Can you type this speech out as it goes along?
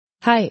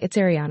Hi, it's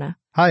Ariana.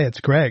 Hi,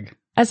 it's Greg.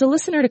 As a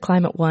listener to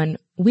Climate One,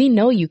 we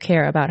know you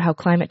care about how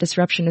climate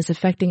disruption is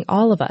affecting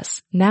all of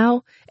us,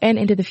 now and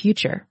into the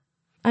future.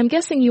 I'm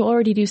guessing you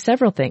already do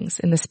several things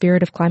in the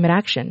spirit of climate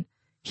action.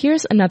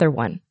 Here's another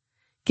one.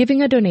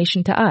 Giving a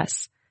donation to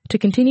us to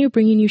continue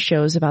bringing you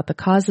shows about the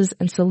causes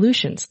and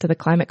solutions to the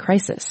climate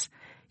crisis.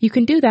 You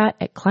can do that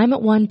at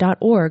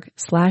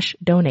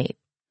climateone.org/donate.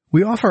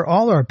 We offer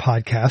all our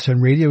podcasts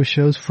and radio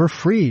shows for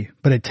free,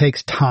 but it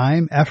takes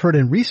time, effort,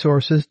 and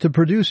resources to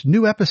produce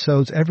new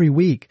episodes every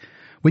week.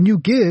 When you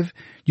give,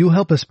 you'll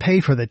help us pay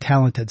for the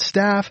talented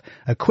staff,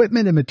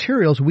 equipment, and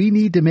materials we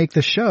need to make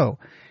the show.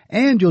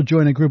 And you'll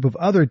join a group of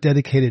other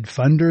dedicated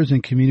funders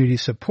and community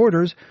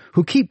supporters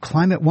who keep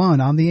Climate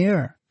One on the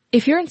air.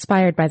 If you're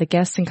inspired by the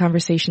guests and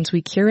conversations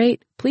we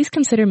curate, please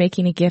consider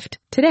making a gift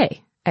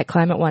today at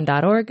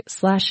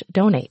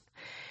climateone.org/donate.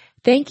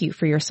 Thank you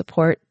for your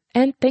support,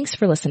 and thanks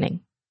for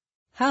listening.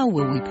 How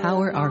will we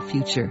power our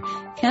future?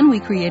 Can we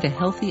create a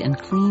healthy and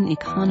clean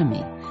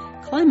economy?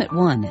 Climate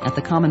One at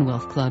the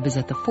Commonwealth Club is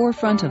at the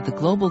forefront of the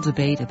global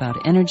debate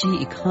about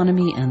energy,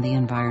 economy, and the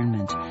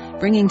environment.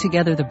 Bringing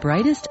together the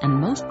brightest and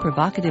most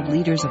provocative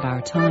leaders of our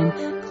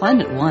time,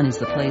 Climate One is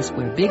the place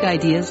where big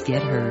ideas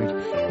get heard.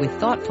 With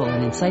thoughtful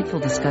and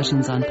insightful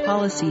discussions on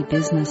policy,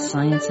 business,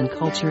 science, and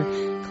culture,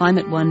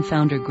 Climate One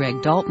founder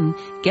Greg Dalton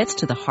gets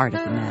to the heart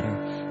of the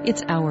matter.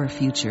 It's our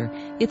future.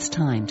 It's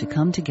time to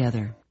come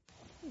together.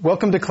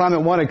 Welcome to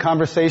Climate One, a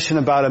conversation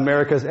about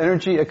America's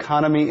energy,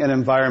 economy, and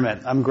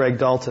environment. I'm Greg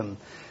Dalton.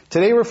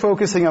 Today we're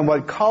focusing on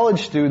what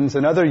college students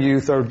and other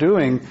youth are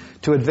doing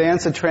to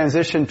advance a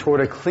transition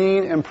toward a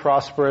clean and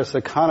prosperous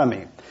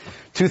economy.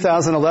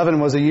 2011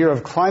 was a year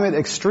of climate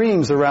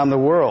extremes around the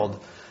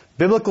world.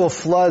 Biblical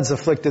floods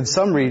afflicted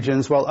some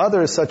regions, while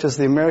others, such as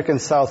the American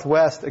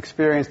Southwest,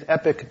 experienced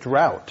epic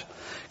drought.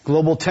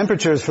 Global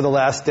temperatures for the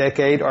last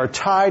decade are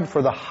tied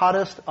for the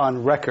hottest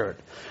on record.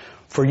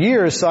 For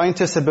years,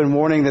 scientists have been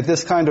warning that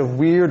this kind of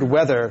weird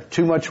weather,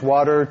 too much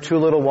water, too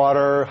little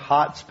water,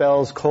 hot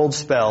spells, cold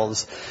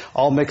spells,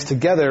 all mixed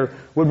together,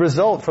 would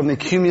result from the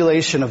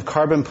accumulation of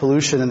carbon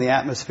pollution in the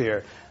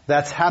atmosphere.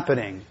 That's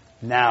happening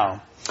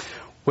now.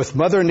 With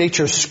Mother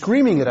Nature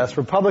screaming at us,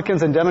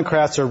 Republicans and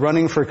Democrats are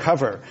running for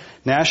cover.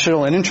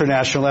 National and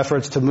international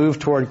efforts to move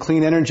toward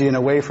clean energy and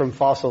away from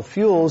fossil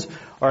fuels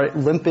are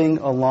limping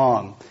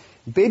along.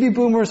 Baby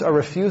boomers are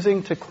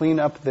refusing to clean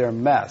up their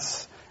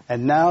mess.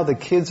 And now the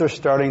kids are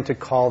starting to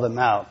call them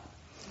out.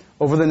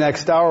 Over the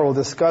next hour, we'll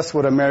discuss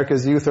what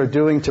America's youth are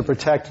doing to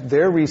protect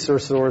their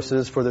resource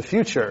sources for the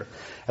future.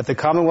 At the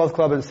Commonwealth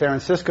Club in San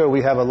Francisco,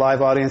 we have a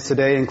live audience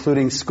today,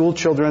 including school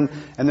children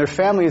and their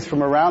families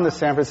from around the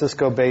San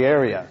Francisco Bay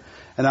Area.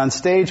 And on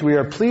stage, we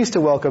are pleased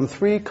to welcome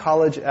 3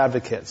 college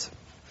advocates.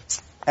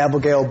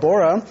 Abigail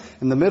Bora,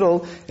 in the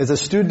middle, is a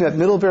student at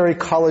Middlebury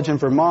College in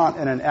Vermont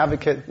and an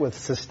advocate with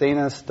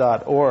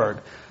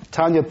Sustainus.org.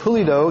 Tanya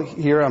Pulido,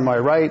 here on my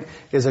right,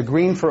 is a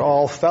Green for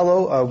All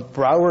Fellow, a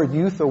Broward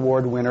Youth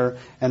Award winner,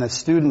 and a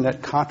student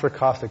at Contra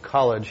Costa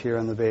College here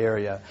in the Bay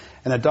Area.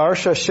 And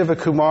Adarsha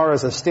Shivakumar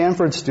is a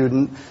Stanford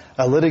student,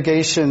 a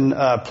litigation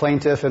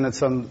plaintiff, and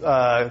some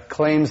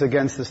claims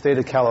against the state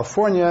of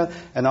California,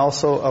 and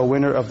also a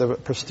winner of the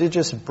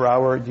prestigious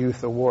Broward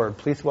Youth Award.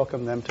 Please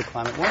welcome them to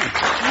Climate One.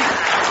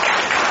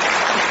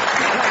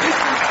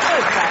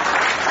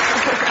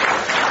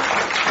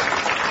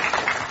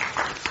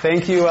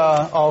 Thank you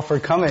all for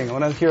coming. I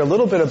want to hear a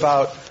little bit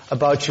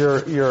about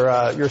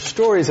your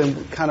stories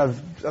and kind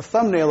of a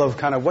thumbnail of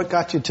kind of what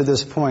got you to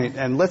this point.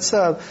 And let's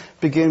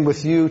begin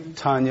with you,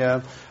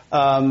 Tanya.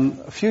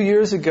 A few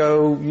years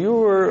ago, you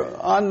were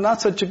on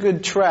not such a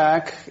good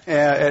track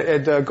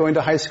at going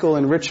to high school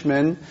in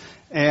Richmond.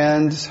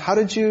 And how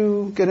did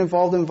you get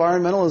involved in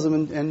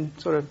environmentalism and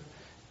sort of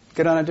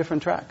get on a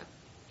different track?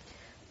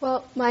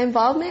 Well, my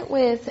involvement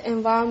with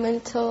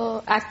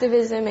environmental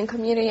activism and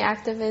community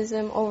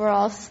activism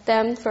overall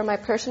stemmed from my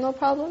personal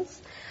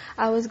problems.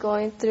 I was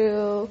going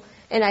through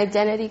an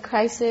identity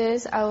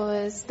crisis.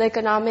 The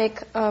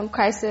economic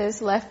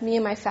crisis left me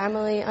and my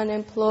family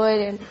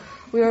unemployed, and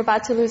we were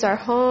about to lose our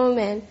home,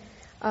 and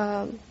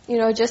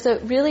just a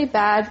really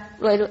bad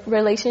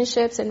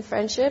relationships and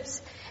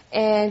friendships.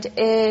 And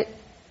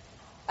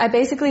I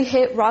basically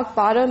hit rock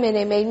bottom, and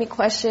it made me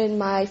question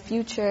my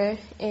future.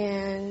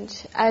 And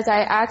as I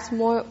asked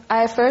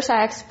first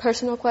I asked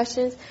personal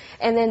questions,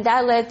 and then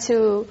that led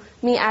to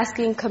me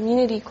asking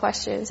community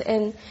questions.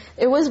 And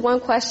it was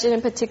one question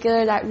in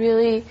particular that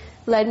really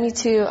led me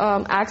to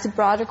ask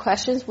broader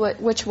questions,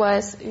 which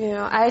was,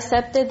 I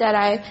accepted that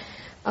I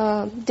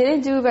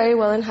didn't do very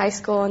well in high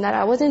school and that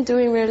I wasn't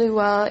doing really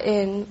well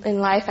in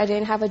life. I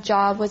didn't have a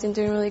job, wasn't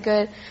doing really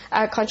good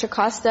at Contra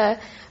Costa,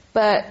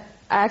 but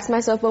I asked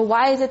myself, well,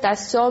 why is it that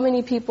so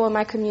many people in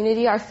my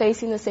community are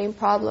facing the same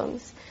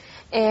problems?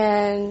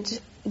 And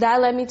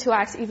that led me to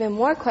ask even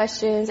more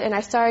questions, and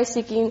I started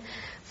seeking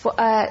for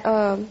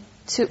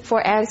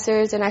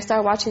answers, and I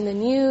started watching the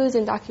news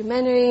and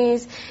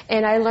documentaries,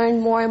 and I learned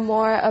more and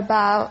more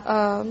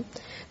about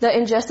the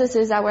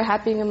injustices that were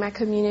happening in my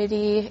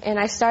community. And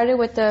I started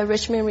with the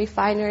Richmond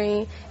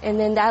refinery, and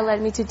then that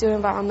led me to do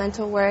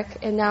environmental work,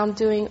 and now I'm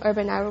doing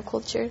urban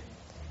agriculture,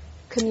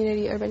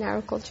 community urban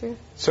agriculture.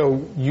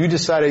 So you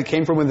decided, it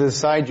came from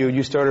inside you,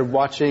 you started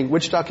watching,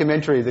 which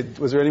documentary?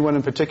 Was there anyone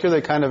in particular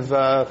that kind of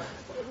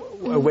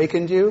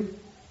awakened you?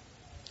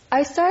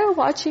 I started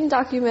watching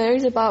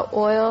documentaries about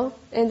oil,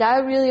 and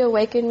that really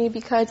awakened me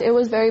because it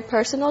was very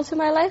personal to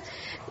my life.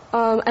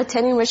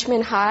 Attending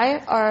Richmond High,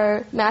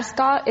 our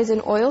mascot is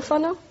an oil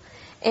funnel.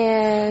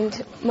 And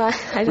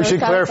we should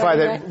clarify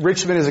that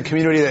Richmond is a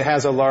community that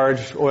has a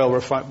large oil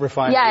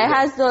refinery. Yeah, it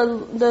has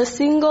the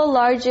single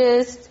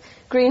largest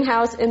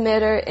greenhouse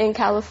emitter in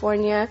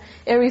California.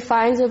 It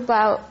refines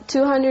about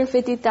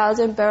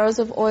 250,000 barrels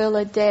of oil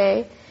a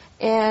day.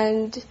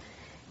 And,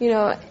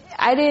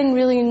 I didn't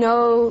really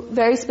know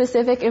very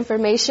specific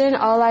information.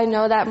 All I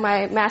know that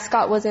my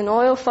mascot was an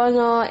oil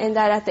funnel, and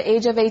that at the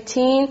age of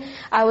 18,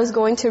 I was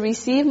going to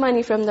receive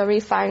money from the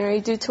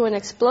refinery due to an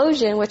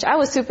explosion, which I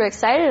was super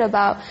excited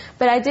about.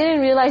 But I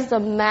didn't realize the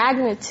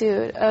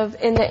magnitude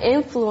and the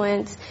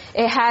influence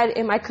it had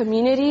in my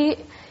community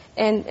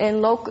and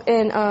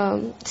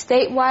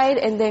statewide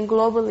and then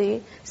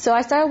globally. So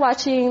I started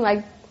watching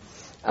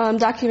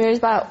documentaries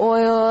about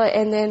oil,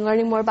 and then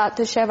learning more about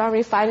the Chevron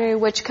refinery,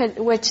 which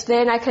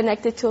then I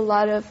connected to a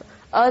lot of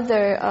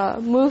other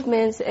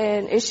movements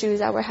and issues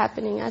that were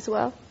happening as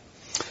well.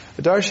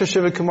 Darsha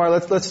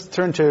Shivakumar, let's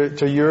turn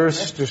to your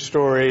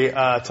story.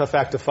 Tough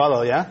act to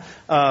follow, yeah?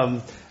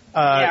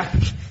 Yeah.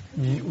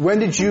 When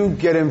did you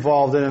get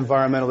involved in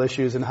environmental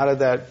issues, and how did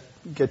that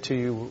get to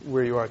you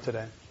where you are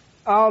today?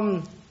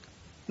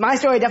 My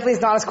story definitely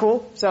is not as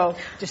cool, so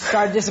just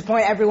try to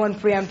disappoint everyone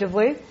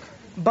preemptively.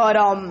 But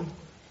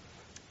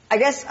I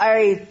guess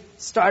I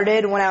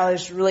started when I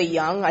was really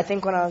young. I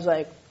think when I was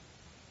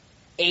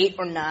 8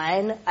 or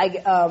 9.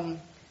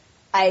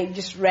 I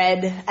just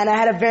read, and I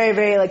had a very,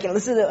 very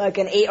this is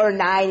an 8 or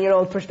 9 year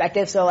old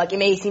perspective. So it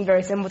may seem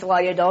very simple to a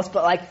lot of adults,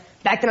 but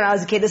back then when I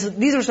was a kid,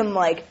 these were some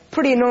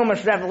pretty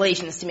enormous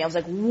revelations to me. I was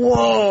like,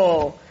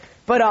 whoa.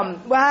 But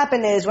what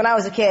happened is when I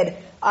was a kid,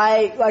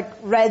 I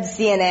read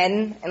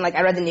CNN and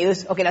I read the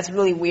news. Okay, that's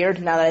really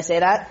weird now that I say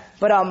that,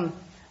 but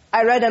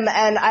I read them,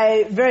 and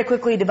I very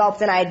quickly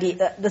developed an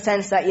idea, the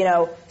sense that,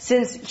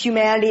 since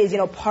humanity is,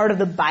 part of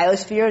the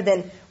biosphere,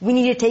 then we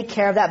need to take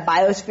care of that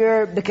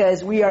biosphere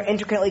because we are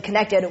intricately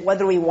connected,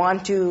 whether we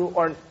want to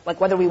or,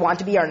 whether we want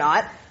to be or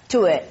not,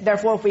 to it.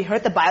 Therefore, if we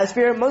hurt the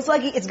biosphere, most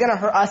likely it's going to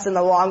hurt us in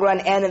the long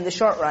run and in the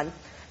short run.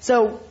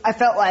 So I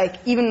felt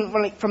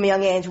even from a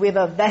young age, we have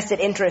a vested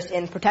interest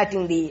in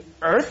protecting the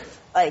earth,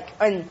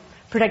 and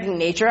protecting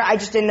nature. I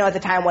just didn't know at the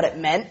time what it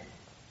meant.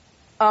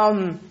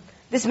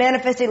 This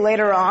manifested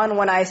later on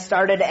when I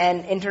started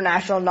an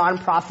international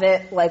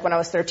nonprofit, when I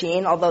was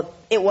 13, although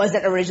it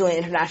wasn't originally an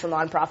international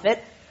nonprofit.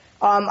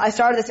 I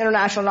started this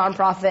international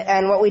nonprofit,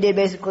 and what we did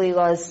basically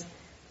was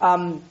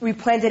we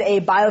planted a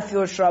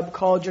biofuel shrub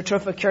called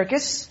Jatropha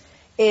curcus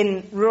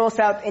in rural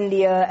South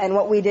India, and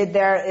what we did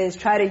there is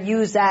try to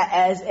use that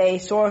as a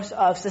source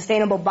of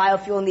sustainable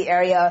biofuel in the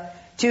area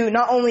to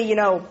not only,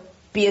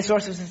 be a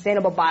source of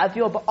sustainable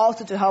biofuel, but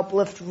also to help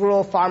lift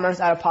rural farmers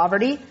out of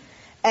poverty.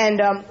 And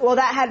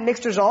that had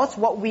mixed results.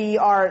 What we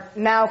are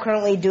now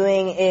currently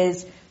doing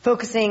is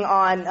focusing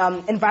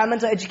on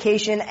environmental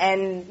education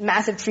and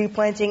massive tree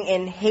planting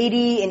in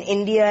Haiti, in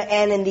India,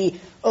 and in the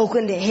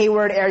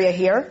Oakland-Hayward area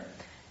here.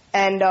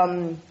 And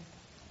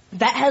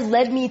that has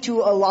led me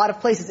to a lot of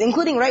places,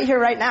 including right here,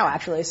 right now,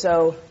 actually.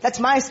 So that's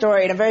my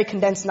story in a very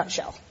condensed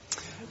nutshell.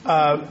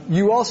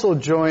 You also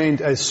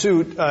joined a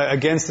suit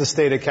against the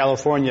state of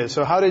California.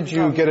 So how did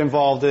you get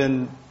involved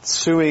in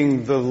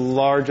suing the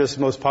largest,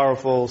 most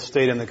powerful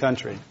state in the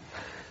country?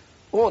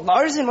 Well,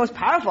 largest and most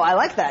powerful. I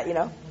like that,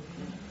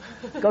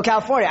 Go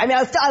California. I mean,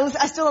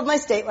 I still love my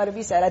state, let it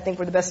be said. I think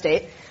we're the best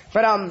state.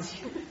 But,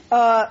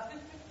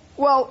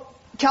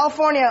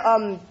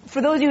 California,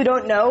 for those of you who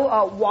don't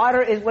know,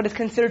 water is what is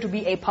considered to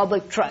be a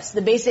public trust.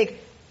 The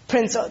basic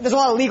principle, there's a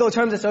lot of legal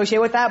terms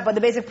associated with that, but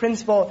the basic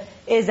principle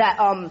is that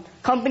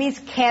companies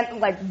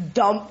can't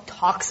dump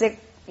toxic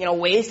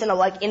waste in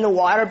the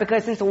water,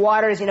 because since the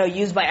water is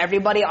used by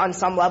everybody on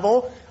some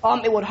level,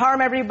 it would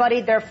harm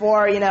everybody.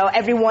 Therefore,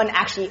 everyone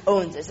actually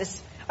owns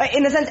this.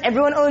 In a sense,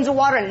 everyone owns the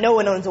water and no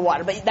one owns the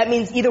water, but that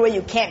means either way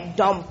you can't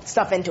dump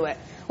stuff into it.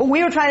 What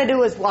we were trying to do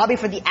was lobby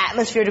for the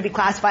atmosphere to be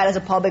classified as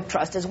a public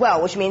trust as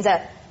well, which means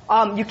that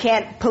you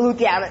can't pollute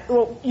the atmosphere.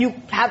 Well,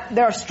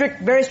 there are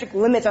very strict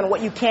limits on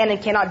what you can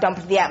and cannot dump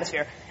into the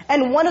atmosphere.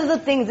 And one of the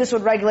things this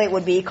would regulate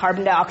would be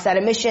carbon dioxide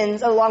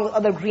emissions, along with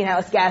other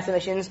greenhouse gas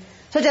emissions,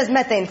 such as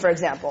methane, for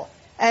example.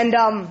 And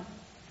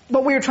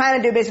what we were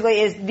trying to do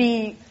basically is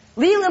the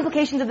legal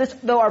implications of this,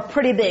 though, are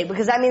pretty big,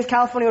 because that means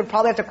California would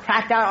probably have to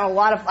crack down on a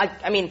lot of,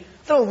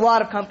 there are a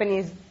lot of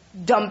companies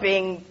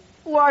dumping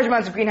large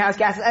amounts of greenhouse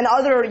gases and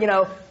other,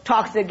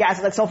 toxic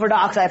gases like sulfur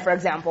dioxide, for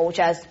example, which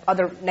has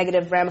other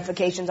negative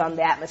ramifications on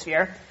the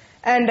atmosphere.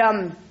 And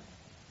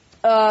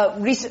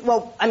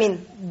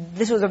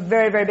this was a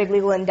very, very big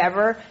legal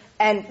endeavor,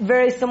 and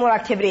very similar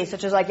activities,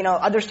 such as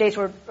other states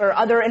or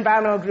other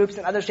environmental groups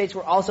in other states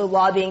were also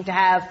lobbying to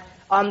have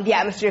the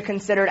atmosphere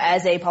considered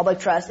as a public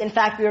trust. In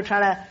fact, we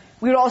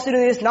were also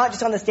doing this not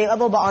just on the state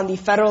level, but on the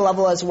federal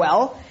level as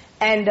well.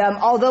 And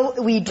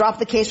although we dropped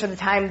the case for the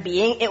time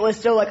being, it was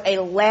still like a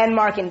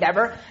landmark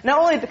endeavor. Not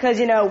only because,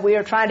 we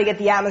are trying to get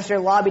the atmosphere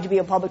lobby to be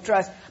a public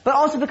trust, but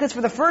also because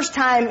for the first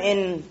time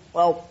in,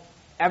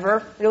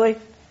 ever, really,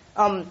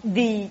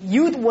 the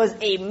youth was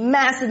a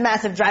massive,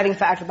 massive driving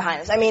factor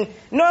behind this. I mean,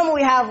 normally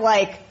we have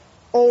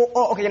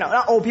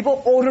not old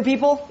people, older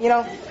people,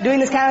 doing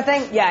this kind of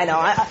thing. Yeah, I know.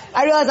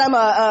 I realize I'm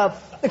a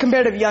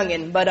comparative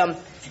youngin', but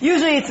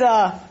usually it's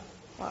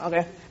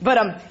okay.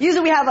 But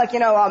usually we have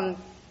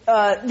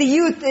the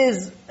youth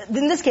is,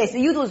 in this case, the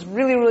youth was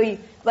really, really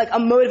like a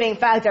motivating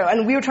factor,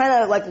 and we were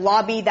trying to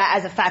lobby that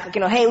as a fact.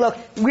 Hey, look,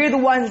 we're the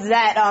ones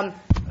that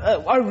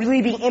are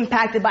really being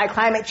impacted by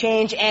climate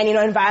change and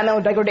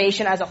environmental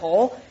degradation as a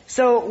whole.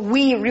 So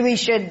we really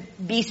should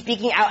be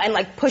speaking out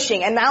and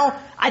pushing. And now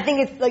I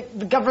think it's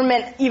the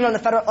government, even on the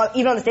federal,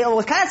 even on the state level,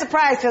 was kind of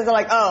surprised because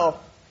they're oh,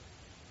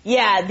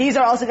 yeah, these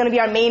are also going to be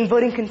our main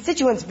voting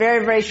constituents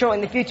very, very shortly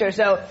in the future.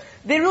 So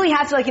they really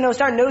have to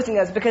start noticing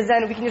us, because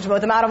then we can just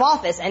vote them out of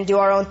office and do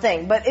our own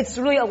thing. But it's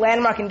really a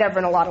landmark endeavor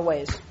in a lot of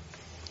ways.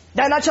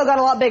 That nutshell got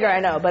a lot bigger, I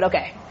know, but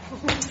okay.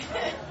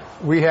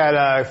 We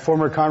had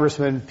former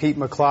Congressman Pete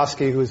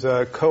McCloskey, who's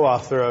a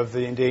co-author of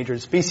the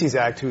Endangered Species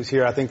Act, who's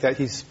here. I think that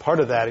he's part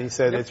of that. He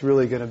said it's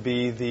really going to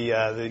be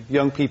the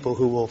young people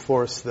who will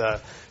force the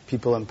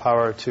people in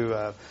power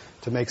to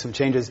make some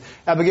changes.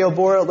 Abigail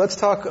Bora, let's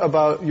talk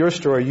about your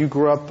story. You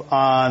grew up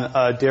on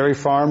a dairy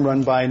farm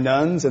run by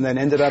nuns and then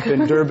ended up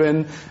in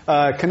Durban.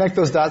 Connect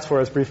those dots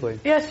for us briefly.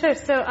 Yeah, sure.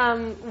 So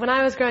when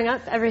I was growing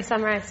up, every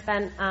summer I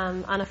spent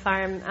on a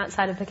farm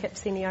outside of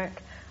Poughkeepsie, New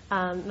York,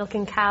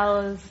 milking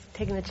cows,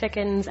 taking the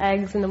chickens,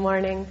 eggs in the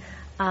morning,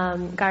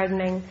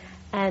 gardening.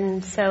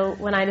 And so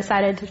when I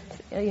decided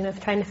to,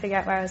 trying to figure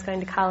out where I was going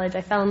to college,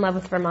 I fell in love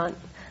with Vermont,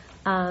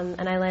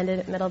 and I landed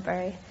at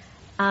Middlebury.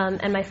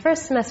 And my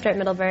first semester at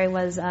Middlebury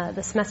was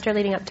the semester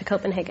leading up to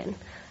Copenhagen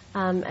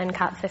and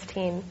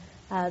COP15,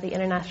 the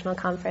international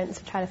conference,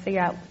 to try to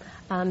figure out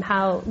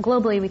how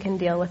globally we can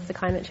deal with the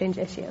climate change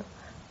issue.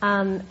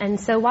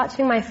 And so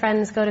watching my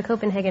friends go to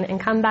Copenhagen and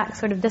come back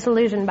sort of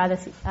disillusioned by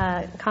this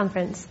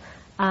conference,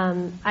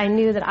 I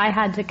knew that I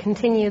had to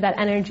continue that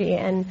energy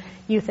and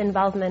youth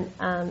involvement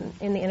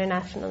in the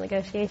international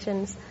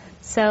negotiations.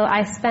 So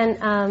I spent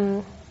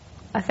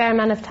a fair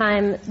amount of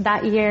time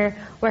that year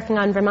working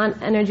on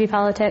Vermont energy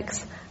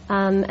politics,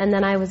 and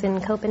then I was in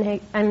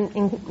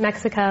in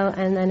Mexico,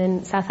 and then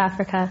in South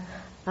Africa,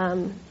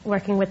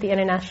 working with the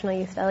International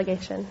Youth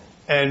Delegation.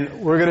 And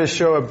we're going to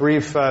show a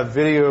brief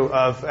video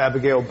of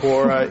Abigail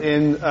Bora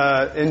in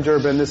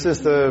Durban. This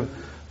is the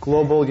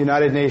Global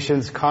United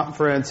Nations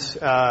Conference,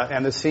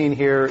 and the scene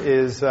here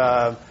is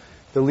the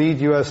lead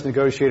U.S.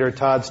 negotiator,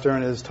 Todd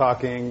Stern, is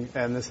talking,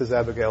 and this is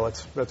Abigail.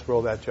 Let's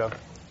roll that, Joe.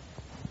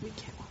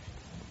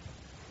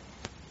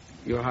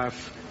 You have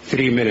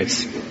 3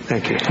 minutes.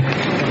 Thank you. 2020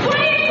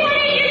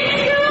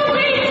 is too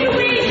late to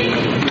wait.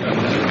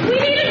 We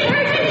need a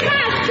person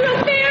path to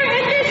a fair,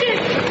 ambitious,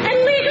 and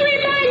legally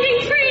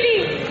binding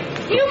treaty.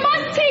 You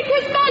must take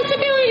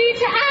responsibility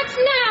to act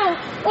now,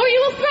 or you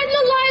will threaten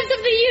the lives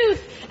of the youth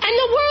and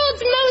the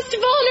world's most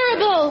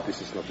vulnerable.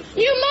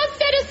 You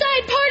must set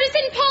aside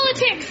partisan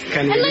politics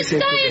and let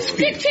science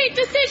dictate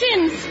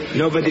decisions.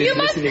 You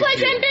must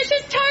pledge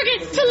ambitious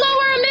targets to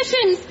lower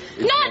emissions,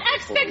 not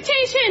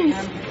expectations.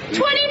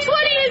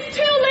 2020 is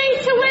too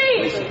late to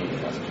wait.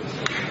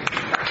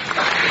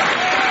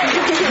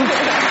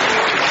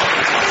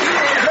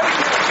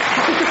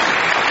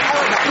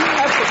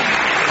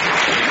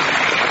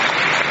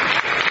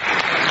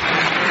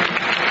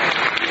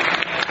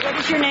 What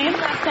is your name?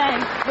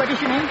 What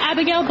is your name?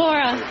 Abigail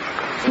Bora.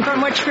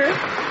 From which group?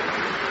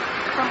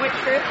 From which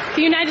group?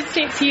 The United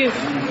States Youth.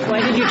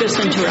 Why did you just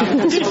interrupt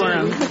this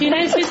forum? The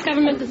United States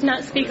government does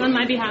not speak on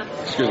my behalf.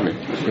 Excuse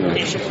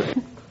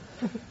me.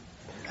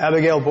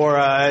 Abigail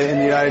Bora in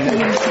the United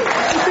Nations.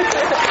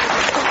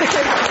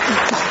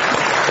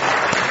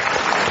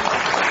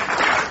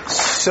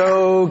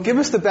 So give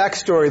us the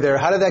backstory there.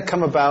 How did that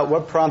come about?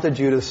 What prompted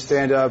you to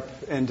stand up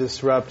and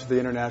disrupt the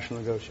international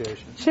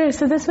negotiations? Sure.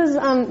 So this was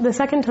the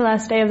second to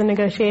last day of the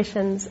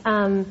negotiations.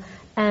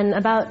 And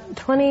about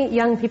 20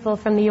 young people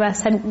from the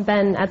U.S. had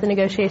been at the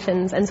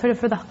negotiations. And sort of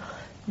for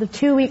the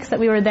 2 weeks that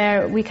we were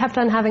there, we kept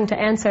on having to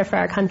answer for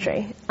our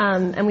country.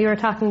 And we were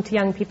talking to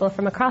young people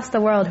from across the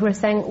world who were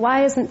saying,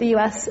 why isn't the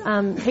U.S.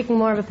 Taking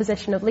more of a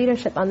position of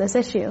leadership on this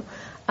issue?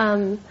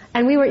 And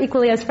we were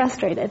equally as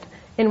frustrated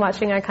in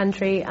watching our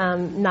country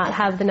not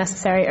have the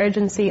necessary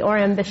urgency or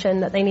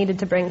ambition that they needed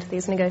to bring to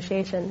these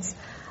negotiations.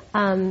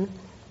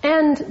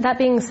 And that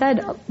being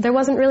said, there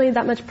wasn't really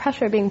that much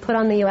pressure being put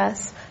on the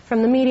U.S.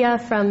 from the media,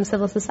 from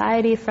civil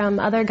society, from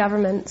other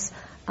governments.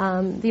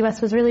 The U.S.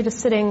 was really just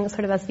sitting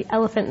sort of as the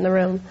elephant in the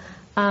room.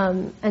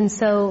 And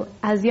so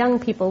as young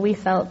people, we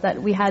felt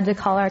that we had to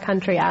call our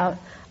country out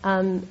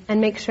and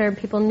make sure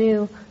people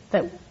knew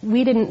that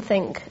we didn't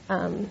think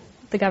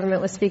the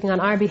government was speaking on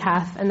our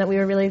behalf, and that we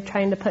were really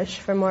trying to push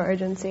for more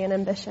urgency and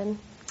ambition.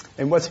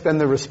 And what's been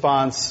the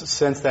response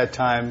since that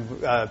time?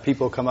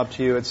 People come up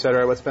to you, et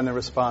cetera. What's been the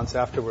response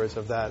afterwards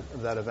of that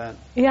event?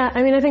 Yeah,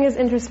 I mean, I think it's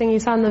interesting. You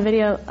saw in the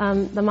video,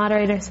 the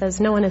moderator says,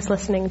 "No one is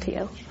listening to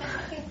you."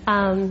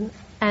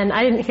 And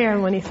I didn't hear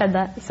him when he said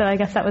that, so I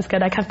guess that was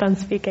good. I kept on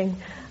speaking.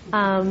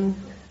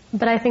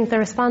 But I think the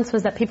response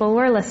was that people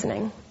were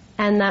listening,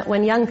 and that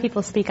when young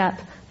people speak up,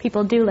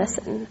 people do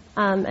listen.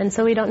 And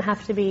so we don't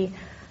have to be,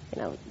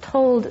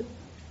 told.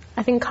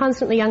 I think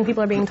constantly young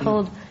people are being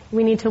told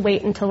we need to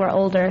wait until we're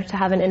older to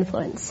have an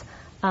influence,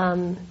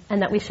 and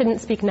that we shouldn't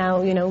speak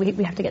now.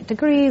 We have to get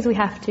degrees, we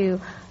have to,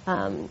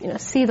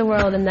 see the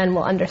world, and then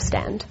we'll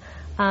understand.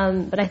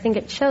 But I think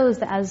it shows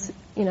that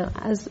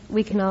as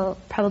we can all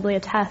probably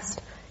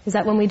attest, is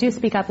that when we do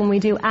speak up, when we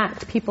do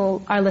act,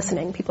 people are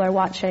listening, people are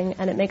watching,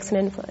 and it makes an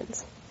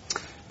influence.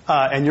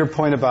 And your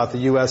point about the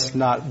U.S.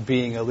 not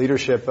being a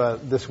leadership,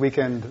 this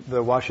weekend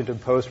the Washington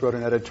Post wrote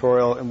an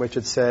editorial in which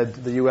it said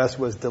the U.S.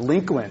 was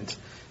delinquent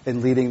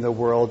in leading the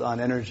world on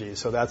energy.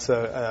 So that's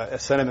a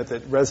sentiment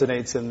that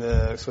resonates in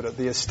the sort of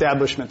the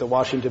establishment, the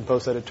Washington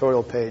Post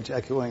editorial page,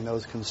 echoing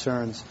those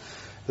concerns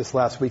this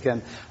last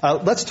weekend.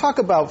 Let's talk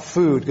about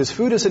food, because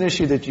food is an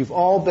issue that you've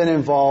all been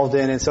involved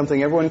in. It's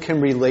something everyone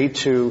can relate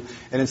to,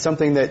 and it's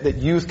something that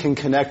youth can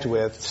connect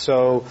with.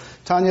 So,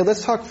 Tanya,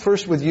 let's talk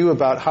first with you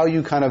about how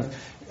you kind of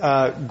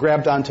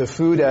grabbed onto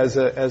food as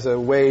a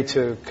way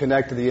to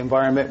connect to the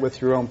environment with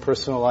your own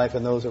personal life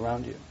and those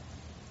around you.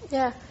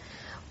 Yeah.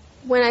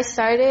 When I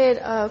started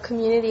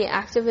community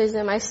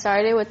activism, I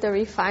started with the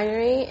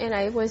refinery, and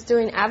I was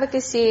doing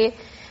advocacy,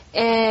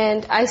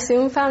 and I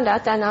soon found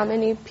out that not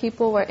many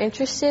people were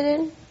interested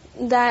in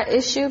that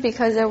issue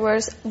because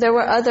there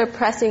were other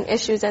pressing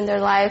issues in their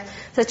life,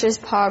 such as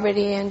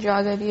poverty and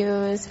drug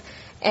abuse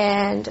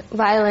and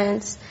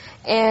violence.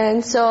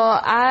 And so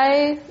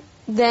I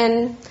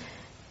then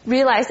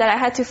realized that I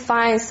had to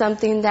find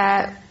something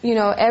that,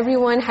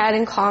 everyone had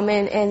in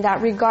common, and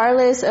that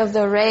regardless of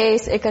the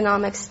race,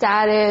 economic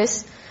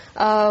status,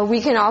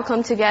 we can all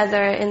come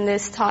together in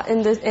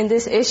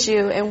this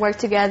issue and work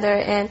together.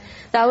 And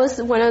that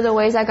was one of the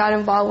ways I got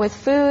involved with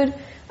food,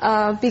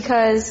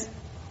 because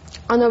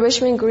on the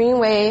Richmond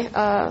Greenway,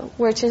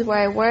 which is where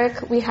I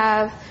work, we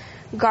have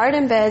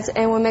garden beds,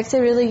 and what makes it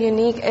really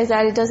unique is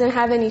that it doesn't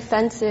have any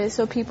fences,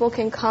 so people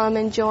can come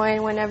and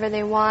join whenever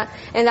they want.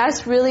 And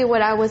that's really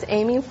what I was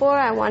aiming for.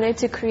 I wanted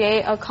to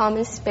create a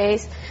common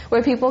space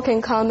where people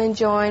can come and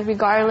join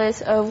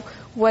regardless of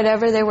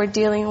whatever they were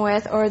dealing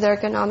with or their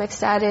economic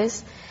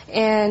status.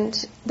 And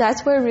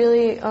that's where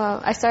really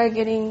I started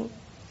getting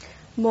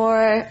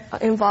more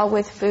involved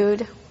with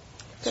food.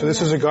 So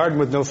this is a garden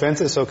with no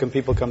fences, so can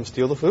people come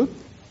steal the food?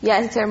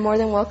 Yes, they're more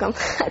than welcome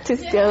to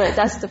steal it.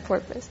 That's the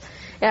purpose.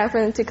 Yeah,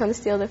 for them to come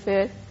steal the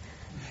food.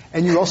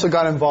 And you also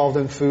got involved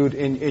in food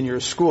in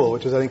your school,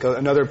 which is, I think,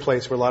 another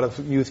place where a lot of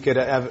youth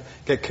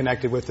get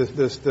connected with.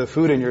 The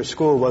food in your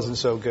school wasn't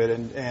so good,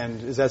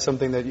 and is that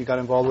something that you got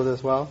involved with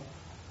as well?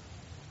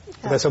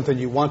 Is that something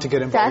you want to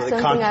get involved with?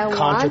 That's something I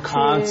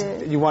want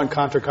to. You want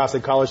Contra Costa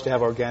College to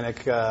have organic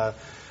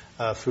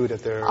food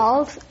at their...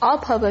 All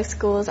public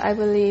schools, I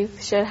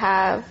believe, should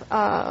have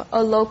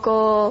a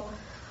local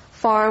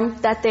farm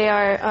that they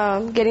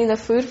are getting the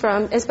food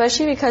from,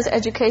 especially because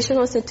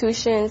educational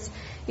institutions,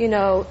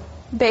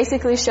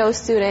 basically show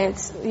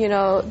students,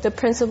 the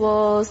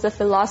principles, the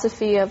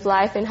philosophy of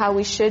life and how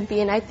we should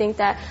be. And I think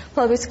that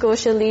public schools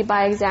should lead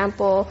by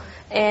example.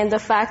 And the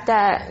fact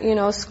that,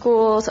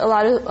 schools, a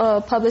lot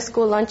of public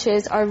school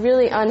lunches are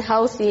really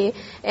unhealthy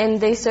and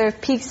they serve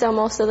pizza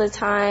most of the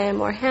time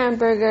or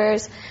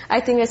hamburgers, I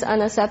think it's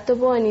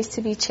unacceptable and needs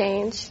to be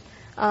changed.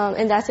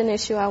 And that's an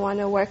issue I want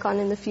to work on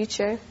in the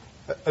future.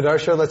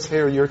 Adarsha, let's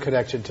hear your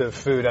connection to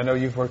food. I know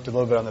you've worked a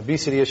little bit on the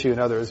obesity issue and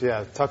others.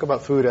 Yeah, talk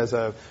about food as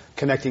a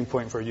connecting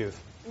point for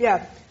youth.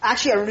 Yeah,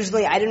 actually,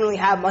 originally I didn't really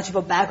have much of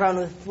a background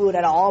with food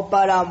at all,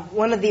 but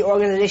one of the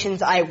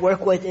organizations I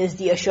work with is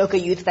the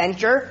Ashoka Youth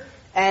Venture,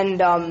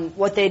 and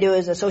what they do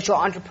is a social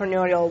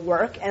entrepreneurial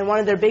work, and one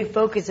of their big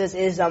focuses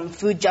is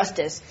food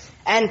justice.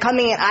 And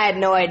coming in, I had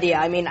no idea.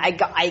 I mean,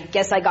 I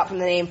guess I got from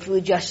the name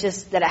food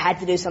justice that I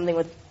had to do something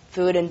with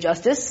food and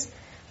justice,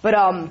 but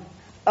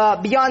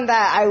beyond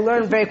that, I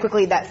learned very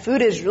quickly that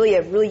food is really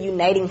a really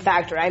uniting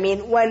factor. I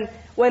mean,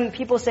 when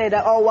people say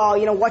that, oh,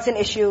 well, what's an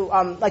issue,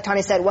 like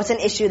Tanya said, what's an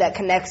issue that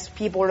connects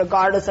people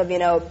regardless of,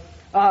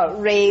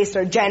 race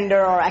or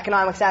gender or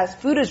economic status,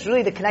 food is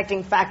really the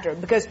connecting factor.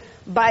 Because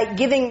by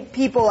giving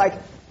people,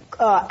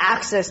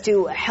 access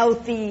to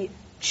healthy,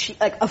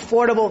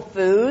 affordable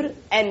food,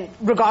 and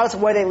regardless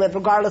of where they live,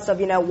 regardless of,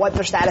 what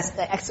their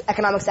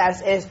economic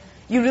status is,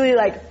 you really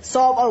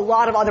solve a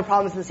lot of other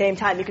problems at the same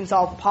time. You can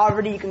solve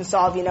poverty, you can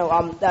solve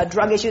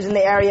drug issues in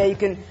the area. You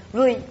can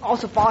really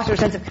also foster a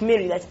sense of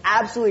community that's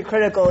absolutely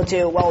critical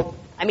to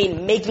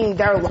making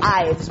their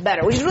lives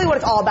better, which is really what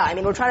it's all about. I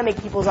mean, we're trying to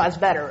make people's lives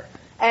better,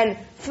 and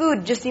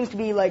food just seems to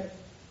be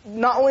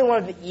not only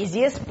one of the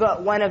easiest,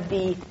 but one of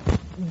the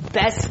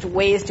best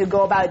ways to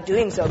go about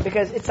doing so,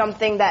 because it's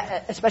something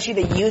that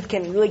especially the youth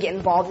can really get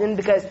involved in,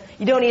 because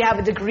you don't need to have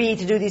a degree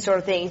to do these sort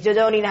of things. You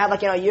don't need to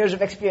have years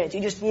of experience.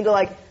 You just need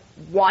to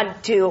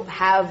want to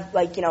have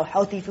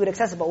healthy food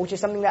accessible, which is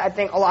something that I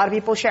think a lot of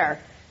people share.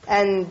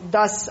 And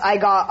thus I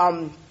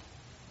got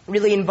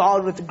really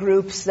involved with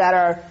groups that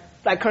are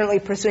currently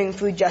pursuing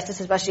food justice,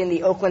 especially in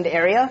the Oakland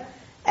area.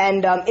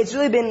 And it's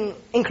really been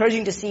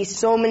encouraging to see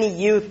so many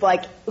youth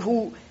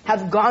who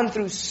have gone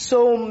through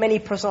so many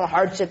personal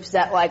hardships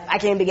that I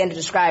can't even begin to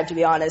describe, to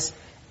be honest.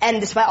 And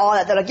despite all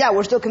that, they're yeah,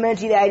 we're still committed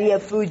to the idea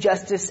of food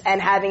justice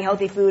and having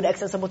healthy food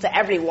accessible to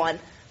everyone.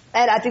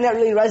 And I think that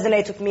really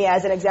resonates with me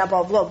as an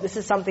example of, look, this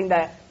is something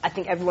that I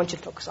think everyone should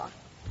focus on.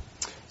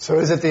 So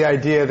is it the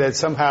idea that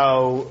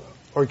somehow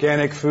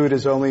organic food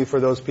is only for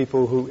those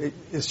people who,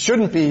 it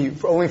shouldn't be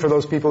only for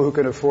those people who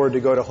can afford to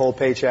go to Whole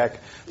Paycheck,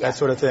 that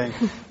sort of thing?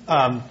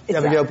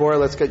 Abigail Bora,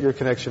 let's get your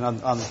connection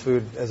on the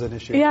food as an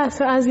issue. Yeah,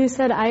 so as you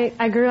said,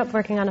 I grew up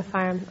working on a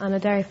farm, on a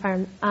dairy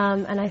farm,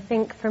 and I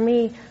think for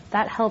me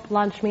that helped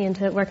launch me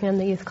into working on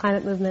the youth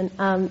climate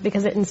movement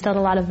because it instilled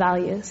a lot of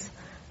values.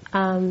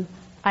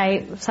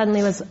 I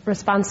suddenly was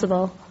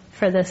responsible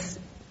for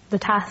the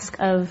task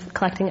of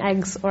collecting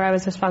eggs, or I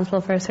was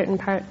responsible for a certain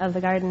part of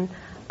the garden.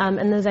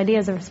 And those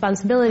ideas of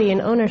responsibility and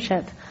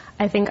ownership,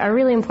 I think, are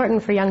really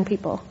important for young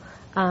people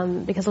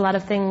because a lot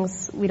of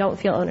things we don't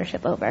feel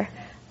ownership over.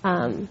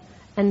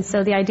 And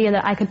so the idea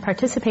that I could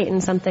participate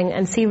in something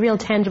and see real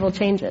tangible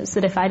changes,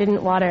 that if I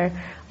didn't water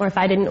or if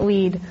I didn't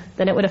weed,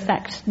 then it would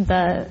affect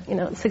the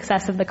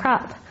success of the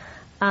crop.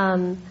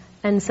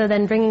 And so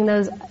then bringing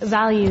those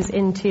values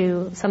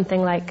into something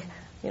like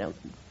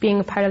being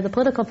a part of the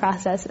political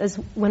process is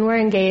when we're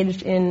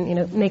engaged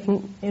in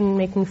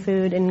making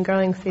food and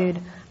growing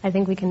food. I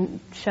think we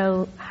can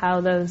show how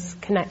those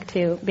connect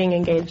to being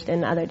engaged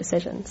in other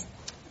decisions.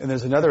 And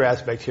there's another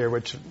aspect here,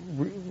 which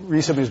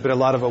recently there's been a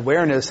lot of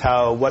awareness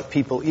how what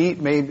people eat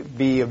may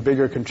be a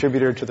bigger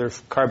contributor to their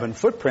carbon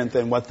footprint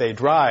than what they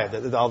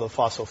drive. All the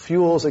fossil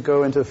fuels that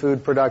go into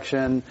food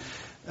production,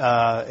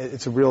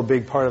 it's a real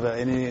big part of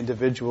any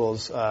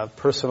individual's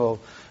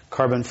personal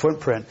carbon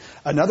footprint.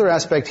 Another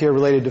aspect here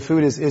related to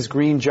food is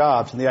green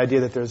jobs, and the idea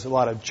that there's a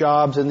lot of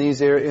jobs in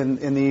these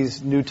in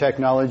these new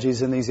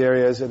technologies in these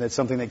areas, and it's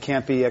something that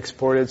can't be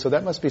exported. So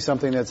that must be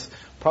something that's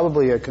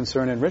probably a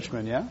concern in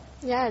Richmond, yeah?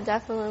 Yeah,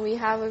 definitely. We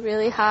have a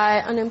really high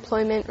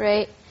unemployment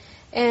rate.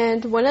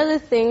 And one of the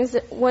things,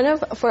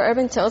 for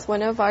Urban Tilth,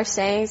 one of our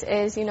sayings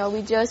is,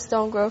 we just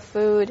don't grow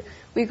food,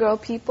 we grow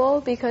people,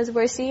 because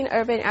we're seeing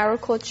urban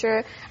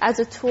agriculture as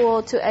a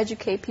tool to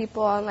educate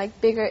people on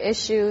bigger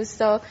issues.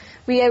 So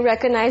we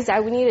recognize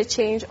that we need to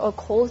change a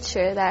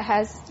culture that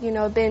has,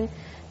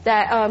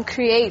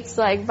 creates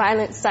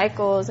violent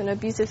cycles and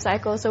abusive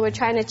cycles. So we're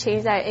trying to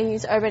change that and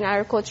use urban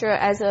agriculture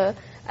as a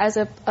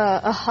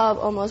hub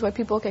almost, where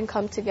people can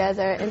come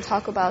together and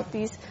talk about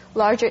these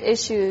larger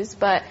issues,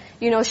 but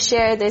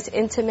share this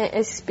intimate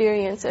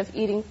experience of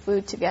eating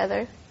food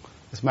together.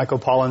 As Michael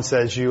Pollan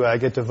says, you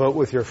get to vote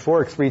with your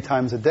fork 3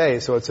 times a day,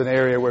 so it's an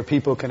area where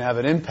people can have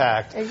an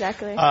impact.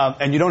 Exactly.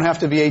 And you don't have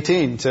to be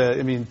 18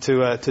 to do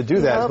that.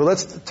 Nope. But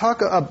let's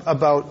talk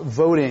about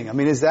voting.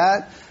 Is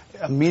that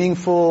a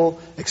meaningful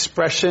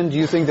expression? Do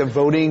you think that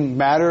voting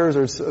matters?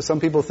 Or some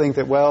people think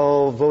that,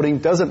 voting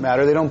doesn't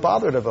matter. They don't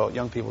bother to vote.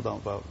 Young people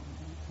don't vote.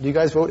 Do you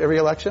guys vote every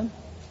election?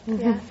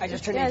 Mm-hmm. Yeah. I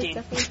just turned 18. It's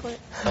definitely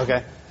important.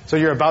 Okay. So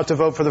you're about to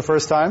vote for the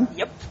first time?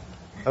 Yep.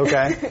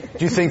 Okay.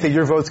 Do you think that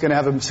your vote's going to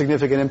have a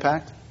significant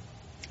impact?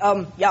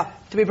 Yeah,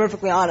 to be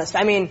perfectly honest.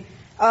 or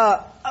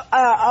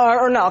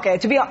no,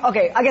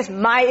 okay. I guess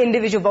my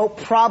individual vote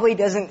probably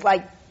doesn't,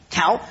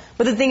 count.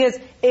 But the thing is,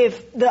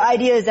 if the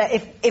idea is that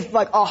if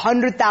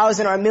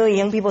 100,000 or 1 million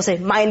young people say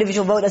my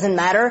individual vote doesn't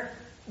matter,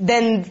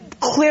 then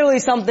clearly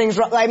something's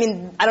wrong. I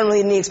don't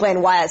really need to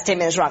explain why that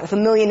statement is wrong. If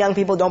 1 million young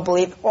people don't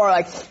believe,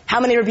 or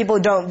how many people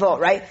don't vote,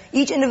 right?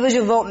 Each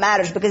individual vote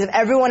matters, because if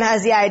everyone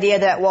has the idea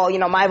that,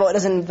 my vote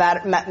doesn't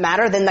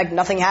matter, then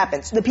nothing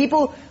happens. The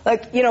people,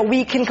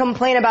 we can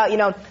complain about,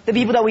 the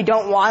people that we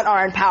don't want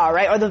are in power,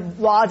 right? Or the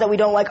laws that we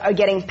don't like are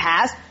getting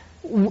passed.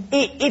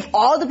 If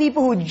all the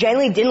people who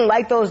genuinely didn't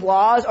like those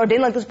laws or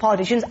didn't like those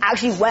politicians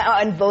actually went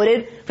out and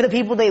voted for the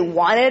people they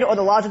wanted or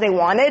the laws that they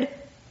wanted,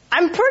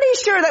 I'm pretty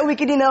sure that we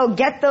could,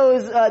 get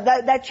those,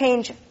 that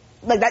change,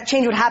 that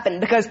change would happen,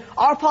 because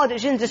our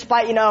politicians,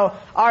 despite,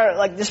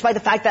 despite the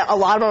fact that a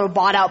lot of them are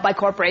bought out by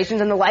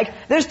corporations and the like,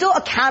 they're still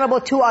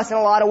accountable to us in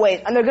a lot of ways.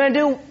 And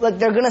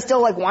they're gonna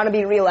still want to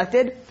be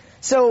reelected.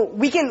 So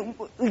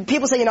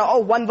people say,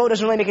 one vote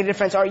doesn't really make a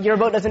difference, or your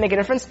vote doesn't make a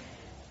difference.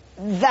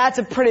 That's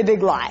a pretty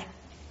big lie.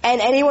 And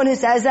anyone who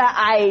says that,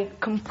 I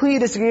completely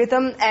disagree with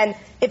them. And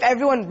if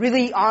everyone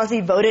really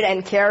honestly voted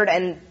and cared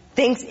and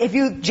if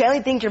you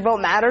genuinely think your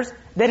vote matters,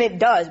 than it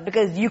does,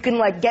 because you can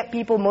like get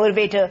people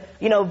motivated to,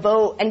 you know,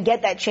 vote and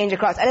get that change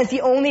across. And it's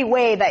the only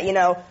way that, you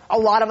know, a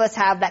lot of us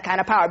have that kind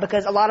of power,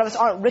 because a lot of us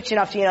aren't rich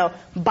enough to, you know,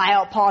 buy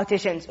out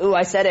politicians. Ooh,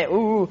 I said it.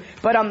 Ooh.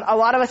 But a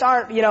lot of us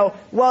aren't, you know,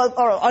 well,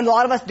 or a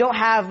lot of us don't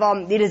have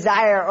the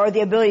desire or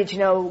the ability to, you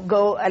know,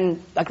 go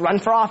and like run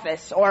for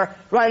office or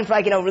run for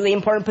like, you know, really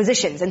important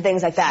positions and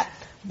things like that.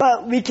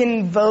 But we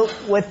can vote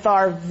with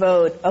our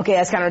vote. Okay,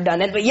 that's kind of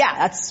redundant, but yeah,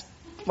 that's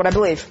what I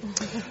believe.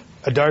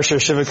 Adarsha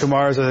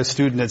Shivakumar is a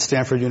student at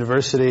Stanford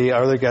University.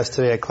 Our other guests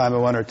today at Climate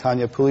One are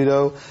Tanya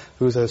Pulido,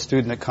 who's a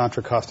student at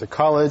Contra Costa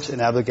College,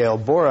 and Abigail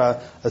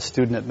Bora, a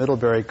student at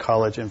Middlebury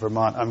College in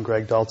Vermont. I'm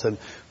Greg Dalton.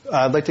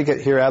 I'd like to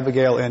hear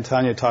Abigail and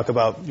Tanya talk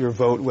about your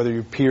vote, whether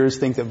your peers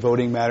think that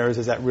voting matters.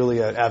 Is that really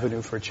an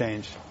avenue for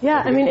change?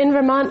 Yeah, I mean, in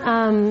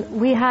Vermont,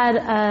 we had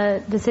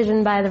a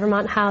decision by the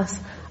Vermont House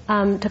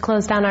to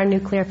close down our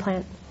nuclear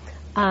plant,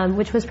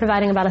 which was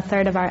providing about a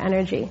third of our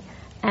energy.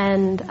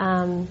 And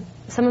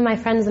some of my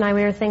friends and I,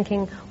 we were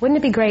thinking, wouldn't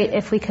it be great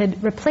if we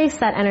could replace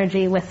that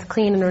energy with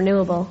clean and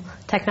renewable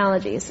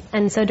technologies?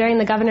 And so during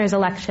the governor's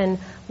election,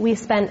 we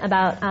spent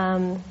about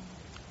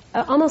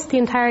almost the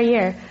entire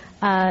year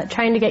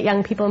trying to get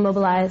young people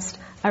mobilized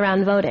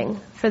around voting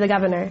for the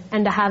governor,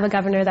 and to have a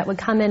governor that would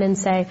come in and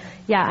say,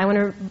 yeah, I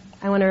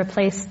want to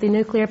replace the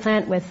nuclear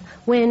plant with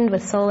wind,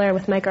 with solar,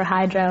 with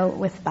microhydro,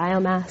 with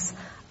biomass.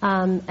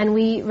 And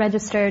we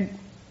registered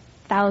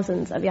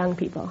thousands of young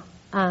people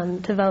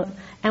to vote.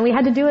 And we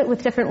had to do it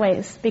with different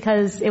ways,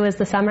 because it was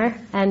the summer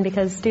and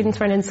because students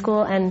weren't in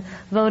school, and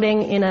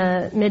voting in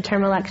a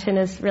midterm election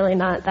is really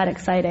not that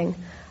exciting.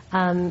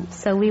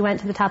 So we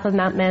went to the top of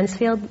Mount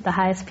Mansfield, the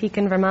highest peak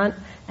in Vermont,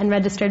 and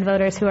registered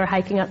voters who were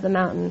hiking up the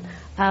mountain.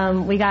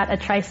 We got a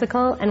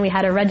tricycle, and we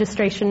had a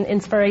registration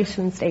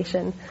inspiration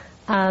station.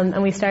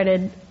 And we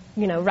started,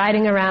 you know,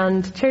 riding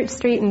around Church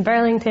Street in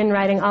Burlington,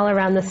 riding all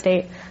around the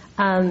state,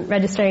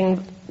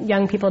 registering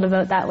young people to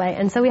vote that way.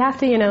 And so we have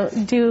to, you know,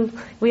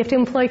 we have to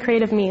employ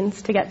creative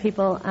means to get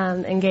people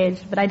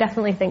engaged. But I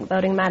definitely think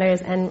voting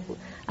matters, and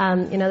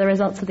you know, the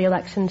results of the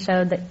election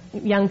showed that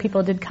young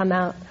people did come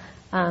out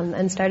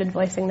and started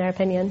voicing their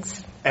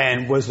opinions.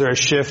 And was there a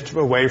shift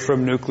away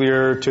from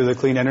nuclear to the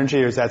clean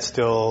energy, or is that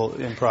still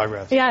in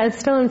progress? Yeah, it's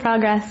still in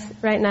progress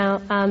right now.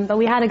 But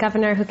we had a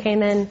governor who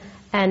came in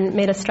and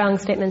made a strong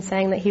statement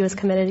saying that he was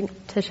committed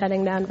to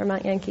shutting down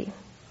Vermont Yankee.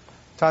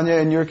 Tanya,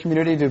 in your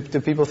community, do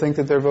people think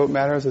that their vote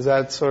matters? Is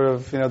that sort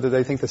of, you know, do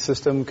they think the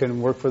system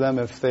can work for them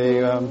if they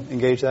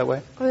engage that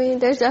way? I mean,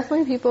 there's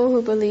definitely people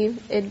who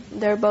believe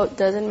their vote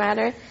doesn't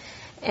matter.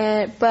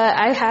 But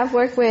I have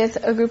worked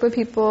with a group of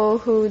people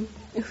who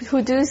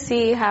do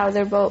see how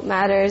their vote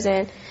matters,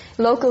 and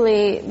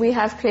locally we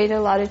have created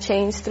a lot of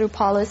change through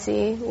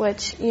policy,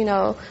 which, you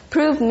know,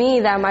 proved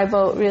me that my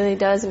vote really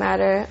does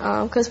matter.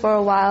 Because for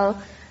a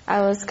while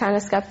I was kind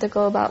of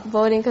skeptical about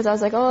voting, because I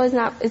was like, oh,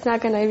 it's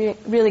not going to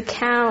really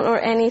count or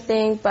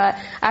anything. But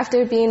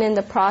after being in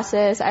the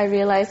process, I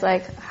realized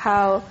like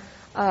how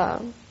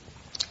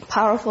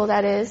powerful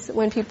that is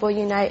when people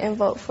unite and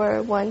vote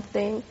for one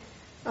thing.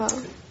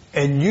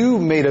 And you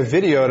made a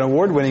video, an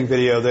award-winning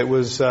video, that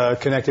was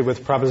connected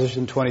with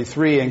Proposition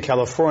 23 in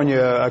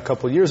California a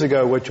couple years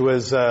ago, which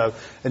was an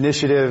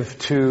initiative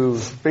to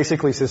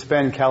basically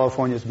suspend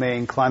California's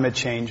main climate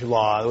change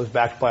law. It was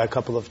backed by a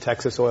couple of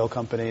Texas oil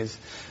companies.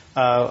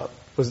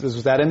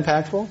 Was that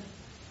impactful?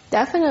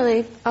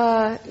 Definitely.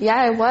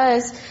 Yeah, it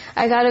was.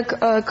 I got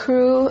a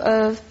crew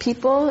of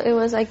people. It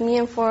was like me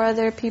and 4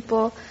 other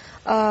people.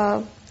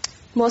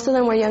 Most of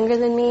them were younger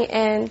than me,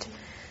 and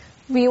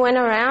we went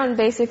around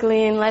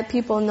basically and let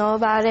people know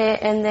about it,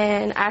 and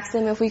then asked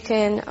them if we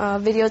can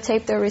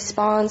videotape their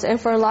response.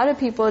 And for a lot of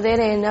people, they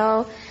didn't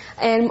know.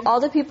 And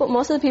most of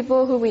the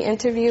people who we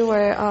interviewed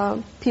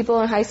were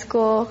people in high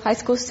school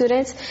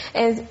students.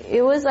 And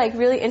it was like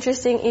really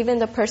interesting, even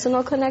the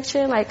personal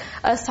connection, like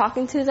us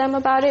talking to them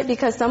about it,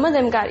 because some of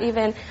them got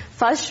even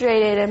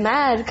frustrated and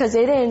mad because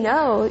they didn't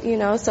know, you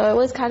know. So it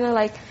was kind of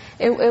like,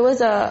 it was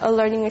a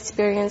learning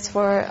experience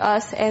for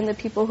us and the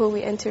people who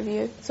we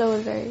interviewed. So it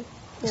was very...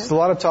 Yeah. There's a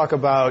lot of talk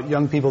about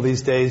young people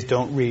these days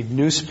don't read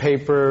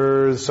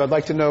newspapers. So I'd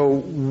like to know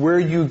where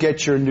you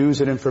get your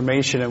news and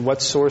information, and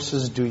what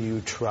sources do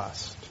you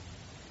trust?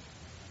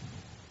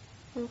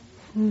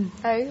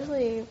 I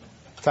usually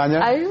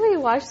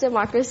watch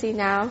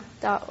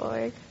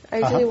democracynow.org. I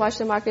usually watch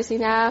Democracy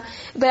Now!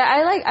 But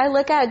I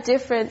look at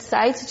different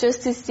sites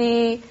just to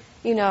see,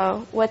 you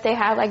know, what they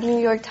have, like New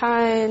York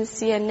Times,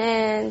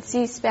 CNN,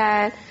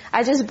 C-SPAN.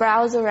 I just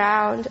browse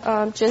around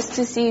just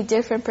to see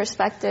different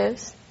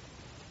perspectives.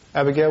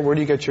 Abigail, where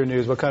do you get your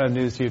news? What kind of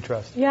news do you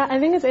trust? Yeah, I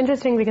think it's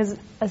interesting because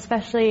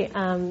especially, you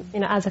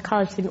know, as a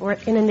college student, we're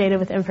inundated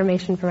with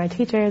information from our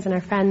teachers and our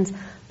friends,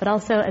 but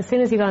also as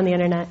soon as you go on the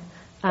internet,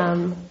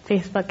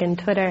 Facebook and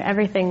Twitter,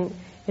 everything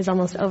is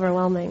almost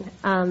overwhelming.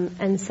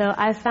 And so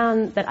I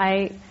found that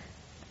I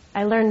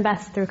learn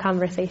best through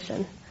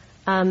conversation,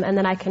 and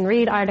that I can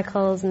read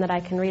articles and that I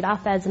can read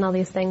op-eds and all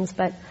these things,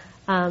 but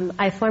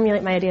I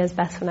formulate my ideas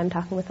best when I'm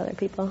talking with other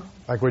people.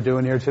 Like we're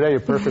doing here today. You're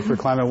perfect for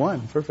Climate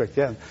One. Perfect,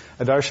 yeah.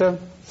 Adarsha?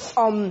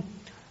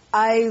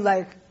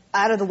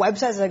 out of the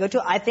websites that I go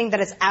to, I think that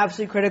it's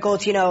absolutely critical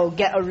to,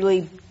 get a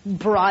really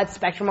broad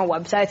spectrum of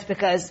websites,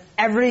 because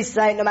every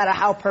site, no matter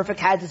how perfect,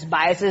 has its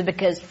biases,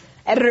 because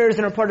editors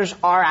and reporters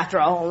are, after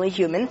all, only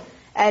human.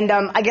 And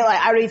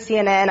I read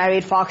CNN, I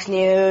read Fox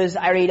News,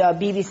 I read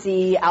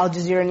BBC, Al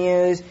Jazeera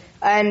News,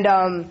 and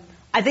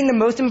I think the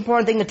most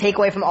important thing to take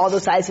away from all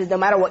those sites is no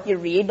matter what you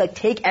read,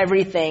 take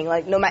everything,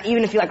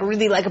 even if you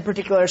really like a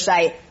particular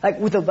site,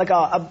 with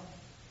a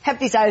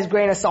hefty-sized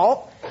grain of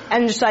salt,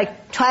 and just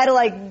try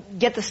to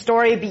get the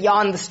story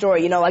beyond the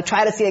story,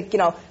 try to see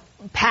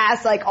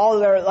past all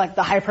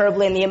the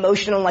hyperbole and the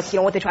emotion and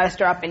what they try to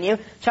stir up in you.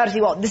 Try to see,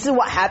 well, this is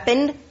what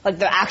happened,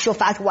 the actual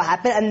fact of what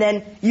happened, and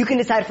then you can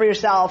decide for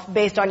yourself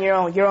based on your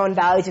own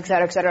values, et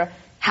cetera,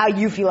 how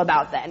you feel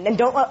about that. And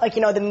don't let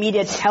the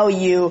media tell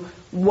you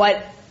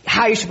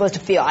how you're supposed to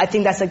feel. I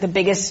think that's the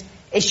biggest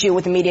issue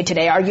with the media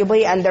today,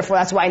 arguably, and therefore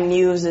that's why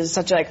news is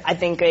such I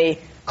think a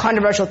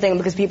controversial thing,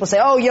 because people say,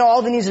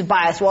 all the news is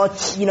biased. Well,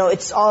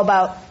 it's all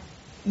about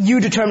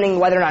you determining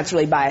whether or not it's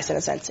really biased, in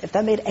a sense. If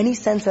that made any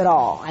sense at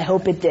all, I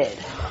hope it did.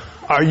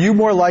 Are you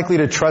more likely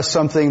to trust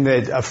something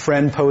that a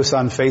friend posts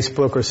on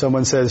Facebook, or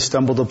someone says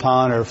stumbled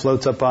upon or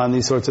floats up on,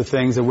 these sorts of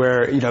things,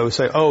 where,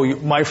 say,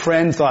 my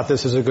friend thought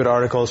this is a good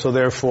article, so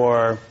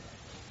therefore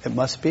it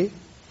must be?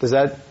 Does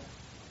that...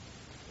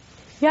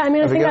 Yeah,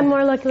 I think I'm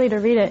more likely to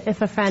read it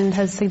if a friend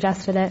has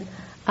suggested it.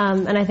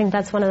 And I think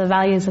that's one of the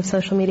values of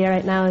social media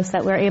right now, is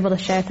that we're able to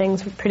share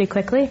things pretty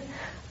quickly.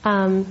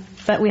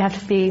 But we have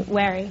to be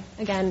wary,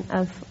 again,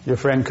 of... Your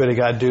friend could have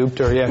got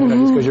duped, or just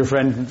because your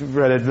friend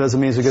read it doesn't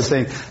mean it's a good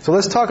thing. So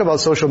let's talk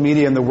about social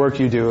media and the work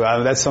you do.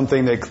 That's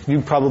something that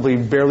you probably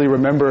barely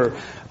remember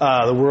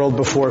the world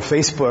before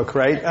Facebook,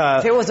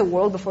 right? There was a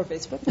world before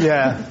Facebook?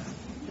 Yeah.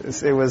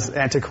 It was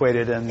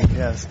antiquated, and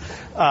yes.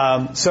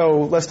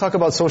 So let's talk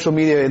about social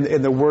media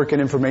and the work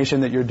and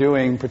information that you're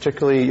doing,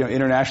 particularly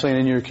internationally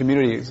and in your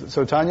community.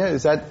 So Tanya,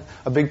 is that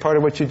a big part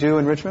of what you do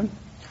in Richmond?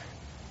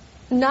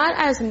 Not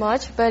as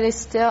much, but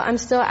I'm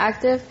still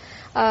active.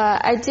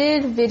 I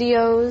did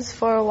videos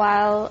for a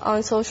while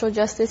on social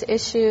justice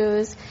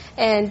issues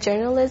and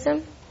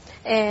journalism.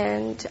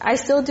 And I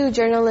still do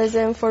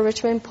journalism for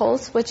Richmond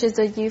Post, which is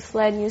a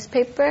youth-led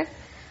newspaper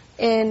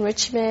in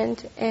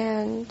Richmond.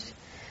 And,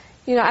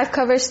 I've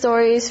covered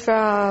stories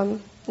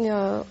from,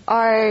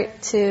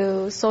 art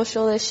to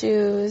social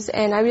issues,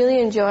 and I really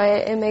enjoy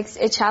it.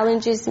 It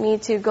challenges me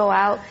to go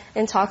out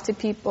and talk to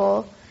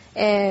people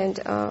and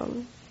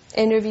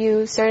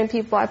interview certain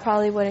people I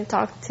probably wouldn't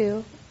talk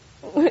to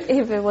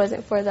if it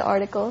wasn't for the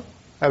article.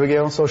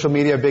 Abigail, social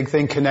media, a big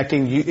thing,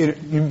 connecting.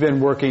 You've been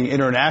working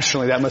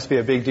internationally. That must be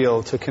a big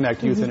deal to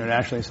connect youth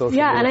internationally, social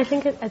media. Yeah, and I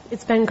think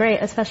it's been great,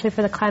 especially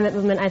for the climate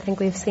movement. I think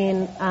we've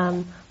seen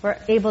we're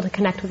able to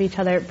connect with each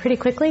other pretty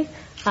quickly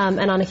and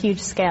on a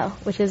huge scale,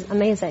 which is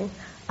amazing.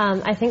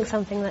 I think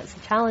something that's a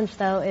challenge,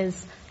 though,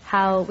 is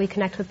how we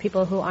connect with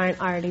people who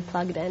aren't already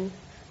plugged in.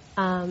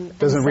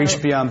 Doesn't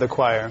reach beyond the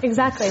choir.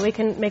 Exactly. We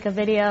can make a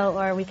video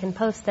or we can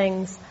post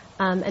things,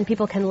 and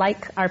people can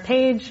like our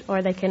page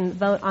or they can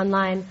vote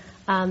online.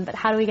 But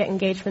how do we get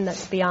engagement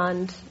that's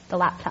beyond the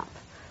laptop?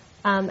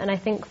 And I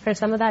think for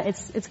some of that,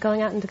 it's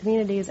going out into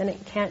communities, and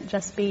it can't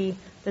just be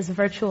this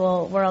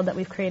virtual world that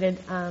we've created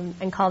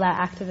and call that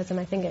activism.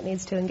 I think it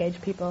needs to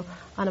engage people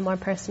on a more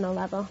personal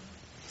level.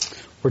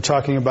 We're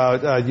talking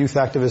about youth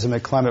activism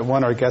at Climate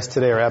One. Our guests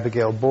today are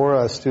Abigail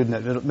Bora, a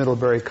student at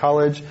Middlebury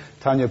College,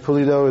 Tanya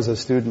Pulido is a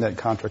student at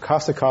Contra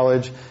Costa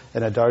College,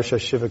 and Adarsha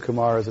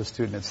Shivakumar is a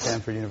student at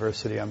Stanford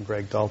University. I'm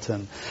Greg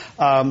Dalton.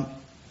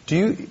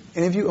 Do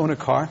any of you own a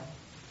car?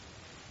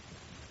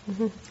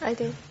 I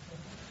do.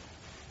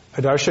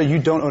 Adarsha, you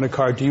don't own a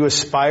car. Do you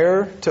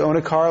aspire to own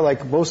a car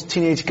like most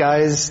teenage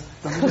guys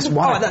just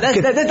want? That's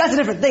a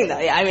different thing, though.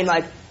 Yeah,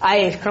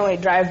 I currently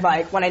drive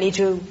when I need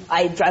to.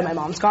 I drive my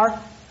mom's car,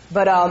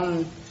 but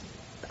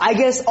I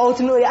guess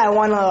ultimately I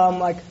want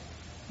to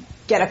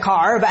get a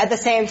car. But at the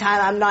same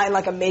time, I'm not in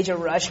a major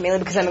rush, mainly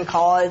because I'm in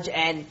college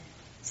and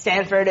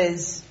Stanford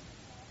is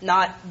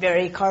not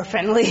very car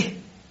friendly.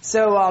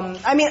 So,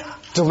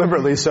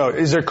 deliberately so.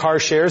 Is there car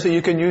shares that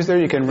you can use there?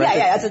 You can rent it?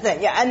 Yeah, that's the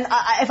thing. Yeah, and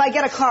if I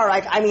get a car,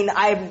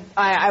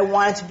 I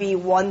want it to be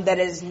one that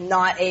is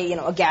not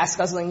a gas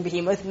guzzling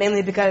behemoth,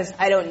 mainly because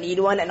I don't need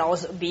one, and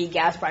also B,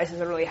 gas prices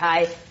are really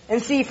high,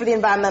 and C, for the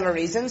environmental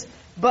reasons.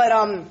 But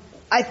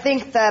I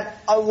think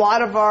that a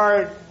lot of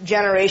our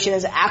generation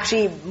is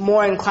actually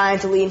more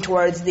inclined to lean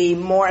towards the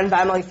more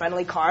environmentally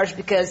friendly cars,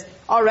 because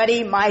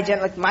already my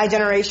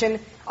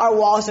generation, our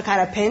wallets are kind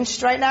of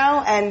pinched right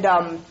now, and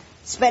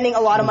spending a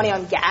lot of money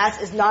on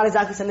gas is not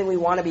exactly something we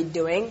want to be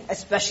doing,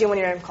 especially when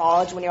you're in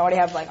college, when you already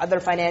have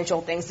other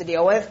financial things to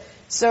deal with.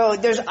 So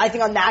there's, I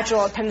think, a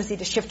natural tendency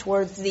to shift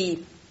towards the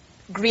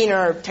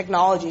greener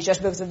technologies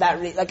just because of that.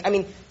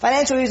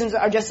 Financial reasons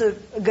are just as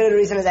good a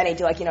reason as any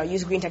to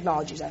use green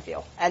technologies, I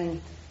feel.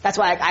 And that's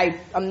why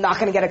I'm not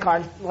going to get a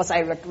car unless I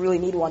really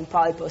need one,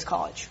 probably post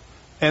college.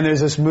 And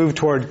there's this move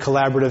toward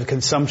collaborative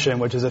consumption,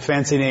 which is a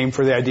fancy name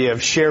for the idea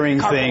of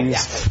sharing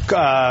things,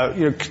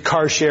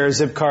 car share,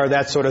 Zipcar,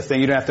 that sort of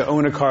thing. You don't have to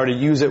own a car to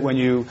use it when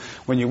you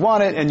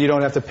want it, and you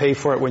don't have to pay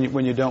for it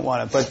when you don't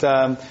want it.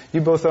 But you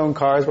both own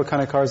cars. What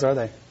kind of cars are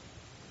they?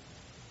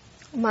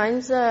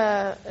 Mine's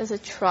is a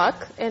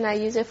truck, and I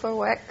use it for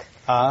work.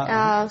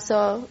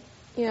 So,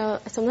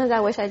 sometimes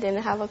I wish I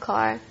didn't have a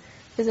car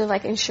because of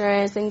like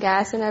insurance and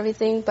gas and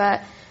everything,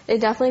 but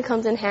it definitely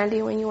comes in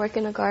handy when you work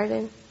in a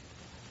garden.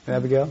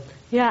 Abigail?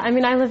 Yeah, I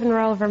mean, I live in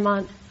rural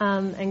Vermont,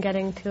 and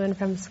getting to and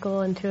from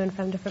school and to and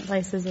from different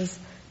places is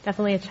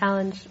definitely a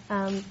challenge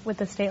with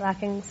the state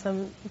lacking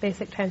some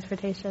basic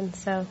transportation.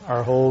 So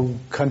our whole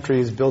country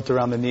is built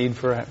around the need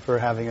for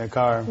having a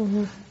car.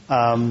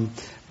 Mm-hmm.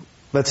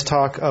 Let's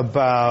talk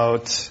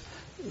about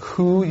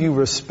who you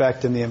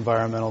respect in the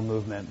environmental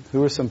movement.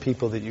 Who are some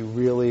people that you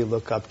really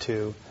look up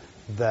to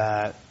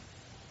that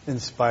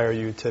inspire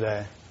you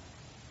today?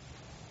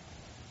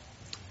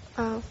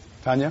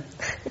 Tanya?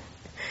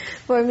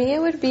 For me, it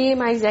would be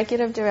my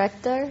executive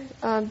director,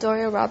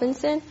 Doria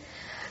Robinson,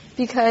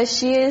 because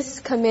she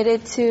is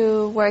committed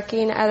to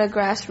working at a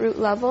grassroots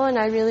level, and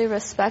I really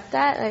respect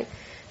that. Like,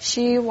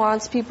 she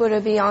wants people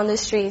to be on the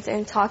streets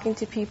and talking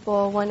to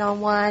people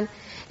one-on-one,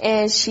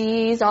 and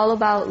she's all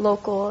about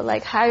local,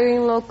 like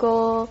hiring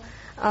local,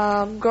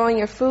 growing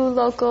your food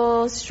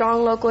local,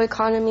 strong local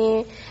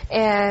economy.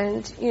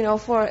 And,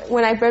 for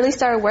when I barely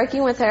started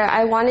working with her,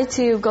 I wanted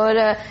to go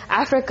to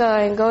Africa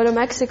and go to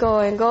Mexico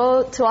and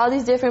go to all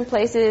these different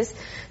places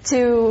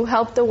to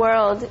help the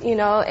world,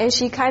 and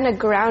she kind of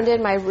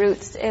grounded my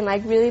roots and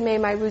like really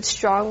made my roots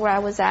strong where I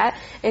was at.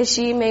 And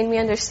she made me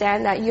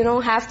understand that you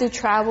don't have to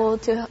travel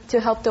to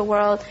help the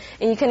world,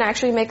 and you can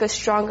actually make a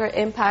stronger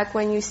impact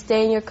when you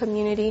stay in your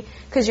community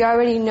because you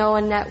already know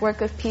a network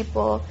of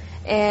people.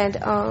 And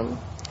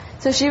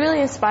so she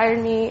really inspired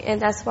me,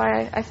 and that's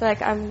why I feel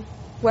like I'm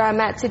where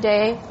I'm at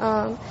today,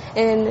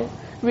 and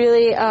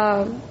really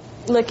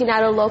looking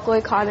at a local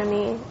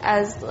economy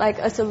as like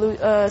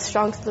a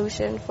strong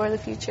solution for the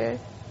future.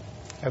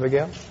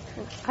 Abigail?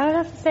 I would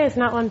have to say it's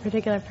not one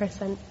particular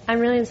person. I'm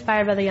really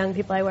inspired by the young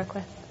people I work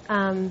with.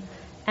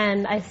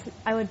 And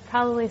I would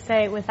probably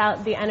say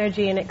without the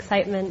energy and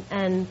excitement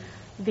and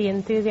the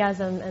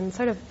enthusiasm and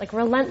sort of like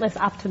relentless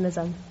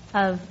optimism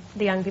of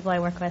the young people I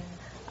work with,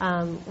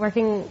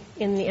 working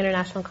in the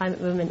international climate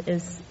movement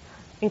is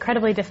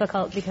incredibly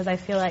difficult because I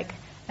feel like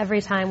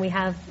every time we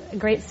have a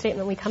great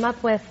statement we come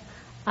up with,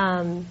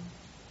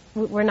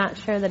 we're not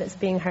sure that it's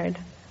being heard.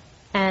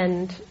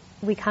 And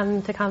we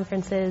come to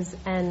conferences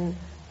and,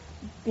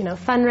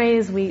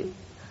 fundraise,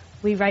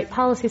 we write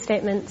policy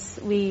statements,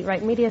 we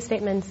write media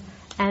statements,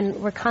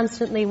 and we're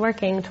constantly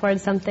working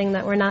towards something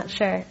that we're not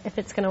sure if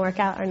it's going to work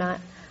out or not.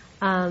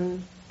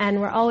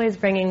 And we're always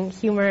bringing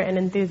humor and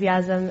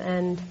enthusiasm,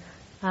 and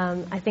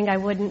I think I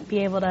wouldn't be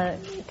able to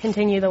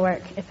continue the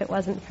work if it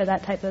wasn't for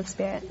that type of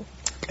spirit.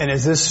 And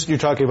is this, you're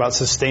talking about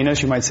Sustain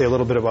Us? You might say a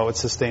little bit about what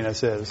Sustain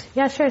Us is.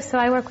 Yeah, sure. So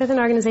I work with an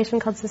organization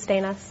called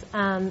Sustain Us.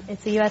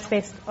 It's a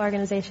U.S.-based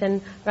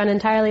organization run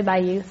entirely by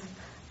youth.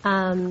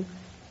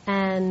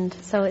 And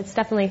so it's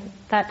definitely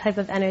that type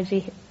of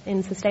energy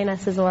in Sustain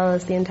Us as well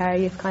as the entire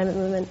youth climate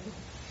movement.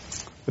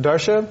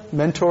 Darsha,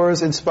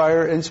 mentors,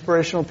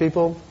 inspirational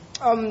people?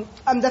 I'm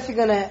definitely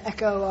going to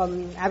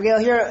echo Abigail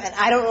here, and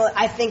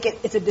I think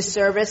it's a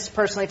disservice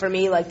personally for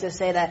me, like to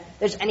say that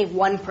there's any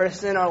one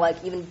person or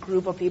like even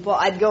group of people.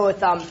 I'd go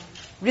with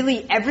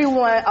really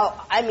everyone.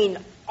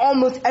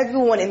 Almost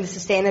everyone in the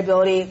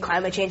sustainability,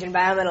 climate change,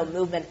 environmental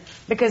movement,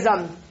 because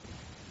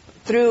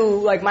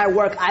through like my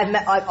work, I've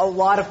met like a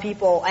lot of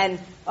people, and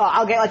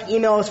I'll get like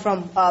emails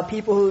from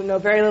people who know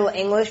very little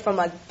English from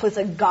like places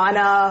like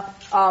Ghana,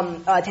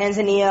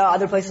 Tanzania,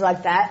 other places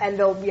like that, and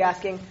they'll be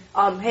asking,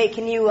 hey,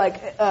 can you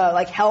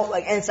help?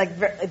 And it's like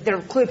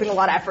they're clearly putting a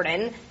lot of effort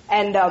in,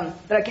 and they're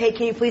like, hey,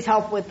 can you please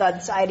help with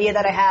this idea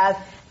that I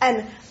have?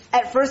 And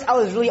at first, I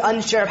was really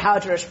unsure of how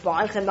to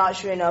respond because I'm not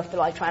sure if they're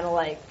like trying to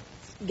like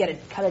get a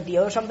kind of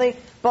deal or something.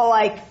 But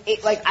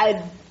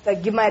I'd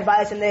give my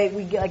advice, and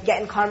we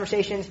get in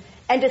conversations.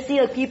 And to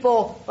see like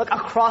people like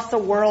across the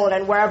world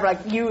and wherever,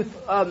 like youth,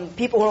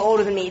 people who are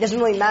older than me, it doesn't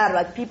really matter.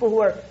 Like people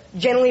who are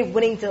genuinely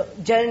willing to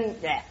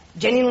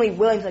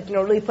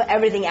really put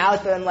everything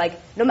out there, and like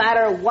no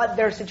matter what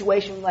their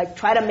situation, like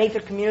try to make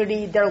their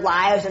community, their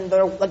lives, and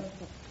their like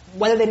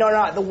whether they know or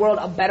not, the world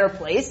a better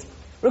place,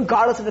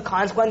 regardless of the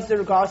consequences,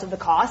 regardless of the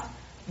cost.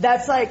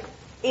 That's like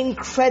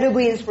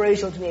incredibly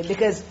inspirational to me,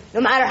 because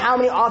no matter how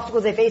many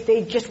obstacles they face,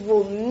 they just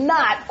will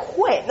not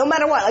quit, no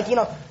matter what. Like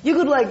you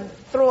could like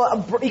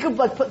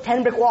put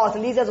 10 brick walls,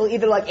 and these guys will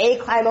either like A,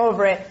 climb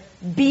over it,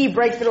 B,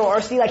 break through,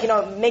 or C,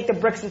 make the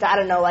bricks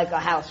into, like a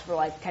house for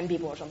like 10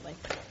 people or something.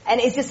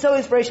 And it's just so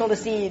inspirational to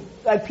see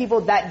like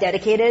people that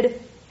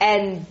dedicated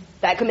and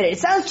that committed. It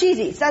sounds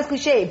cheesy, it sounds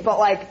cliche, but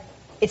like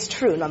it's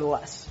true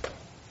nonetheless.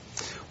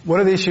 One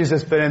of the issues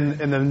that's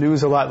been in the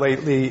news a lot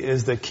lately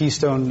is the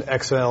Keystone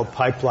XL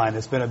pipeline.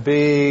 It's been a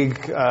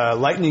big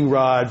lightning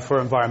rod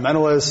for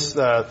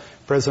environmentalists.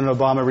 President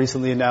Obama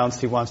recently announced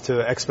he wants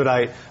to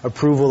expedite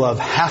approval of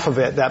half of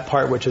it, that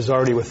part which is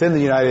already within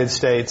the United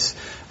States,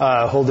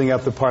 holding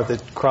up the part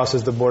that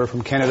crosses the border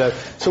from Canada.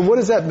 So what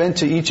has that meant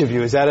to each of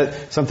you? Is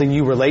that something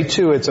you relate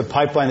to? It's a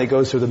pipeline that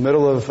goes through the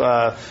middle of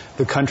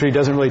the country,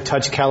 doesn't really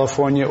touch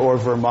California or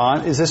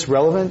Vermont. Is this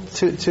relevant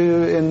to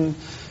you and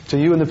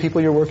the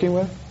people you're working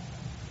with?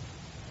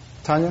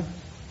 Tanya?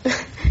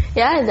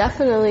 Yeah,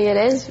 definitely. It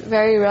is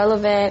very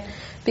relevant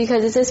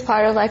because this is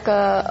part of like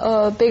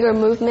a bigger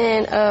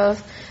movement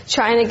of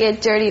trying to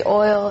get dirty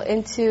oil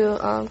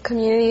into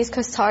communities,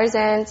 because tar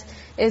sands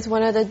is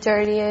one of the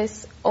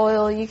dirtiest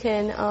oil you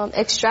can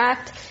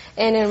extract.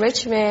 And in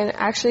Richmond,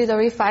 actually the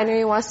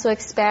refinery wants to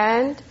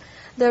expand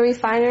the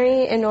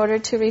refinery in order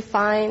to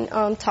refine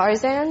tar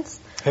sands.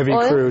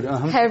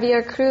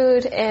 Heavier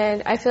crude,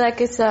 and I feel like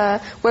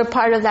we're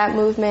part of that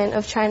movement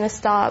of trying to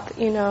stop,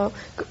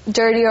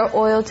 dirtier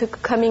oil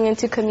coming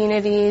into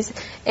communities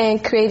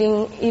and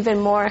creating even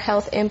more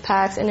health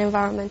impacts and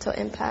environmental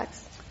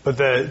impacts. But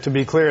to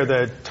be clear,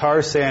 the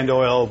tar sand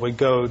oil would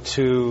go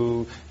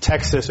to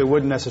Texas. It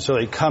wouldn't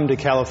necessarily come to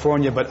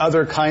California, but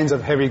other kinds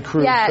of heavy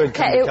crude could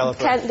come to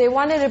California. They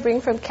wanted to bring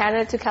from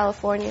Canada to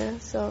California,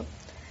 so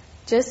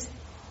just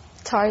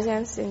tar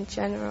sands in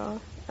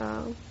general.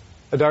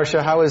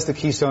 Adarsha, how is the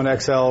Keystone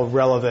XL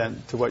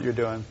relevant to what you're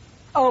doing?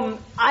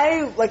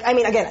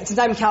 Again, since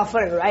I'm in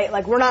California, right?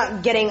 Like, we're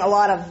not getting a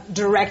lot of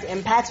direct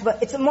impacts,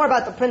 but it's more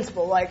about the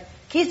principle. Like,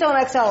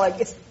 Keystone XL,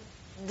 it's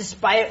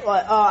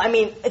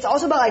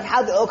also about like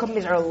how the oil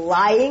companies are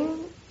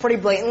lying pretty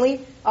blatantly.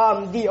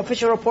 The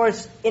official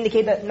reports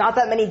indicate that not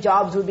that many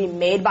jobs would be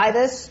made by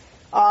this.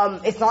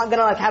 It's not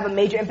gonna have a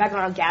major impact on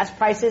our gas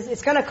prices.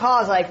 It's gonna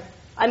cause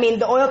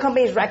the oil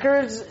companies'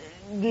 records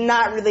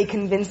not really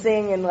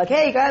convincing and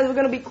hey guys, we're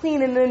going to be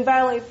clean and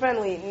environmentally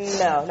friendly.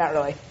 No, not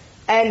really.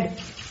 And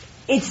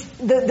it's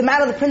the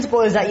matter of the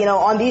principle is that,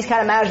 on these kind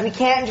of matters, we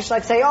can't just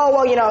say, oh,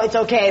 well, it's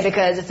okay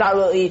because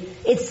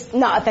it's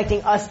not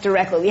affecting us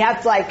directly. We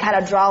have to kind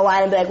of draw a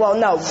line and be like, well,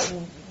 no,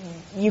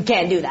 you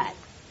can't do that.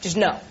 Just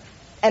no.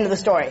 End of the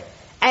story.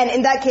 And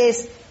in that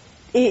case,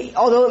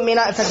 although it may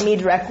not affect me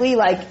directly,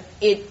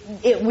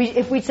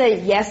 if we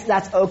say yes,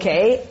 that's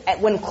okay,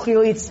 when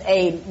clearly it's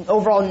a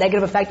overall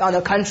negative effect on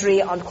the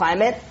country, on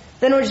climate,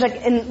 then we're just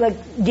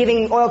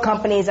giving oil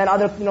companies and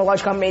other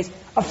large companies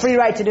a free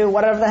right to do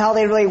whatever the hell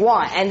they really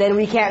want, and then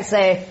we can't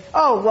say,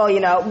 oh well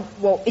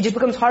it just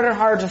becomes harder and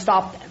harder to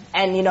stop them,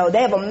 and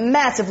they have a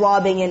massive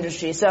lobbying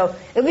industry, so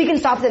if we can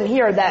stop them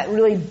here, that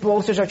really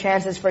bolsters our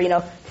chances for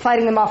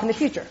fighting them off in the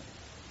future.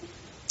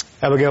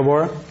 Abigail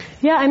Bora?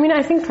 Yeah,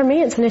 I think for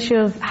me it's an issue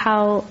of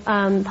how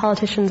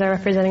politicians are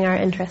representing our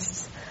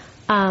interests.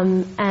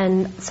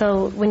 And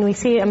so when we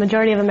see a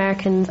majority of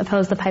Americans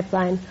oppose the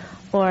pipeline,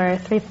 or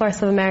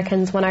 3/4 of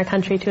Americans want our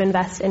country to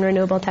invest in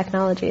renewable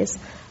technologies,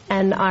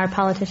 and our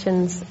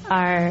politicians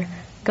are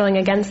going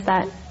against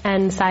that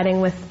and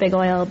siding with big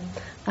oil,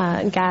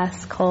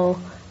 gas, coal,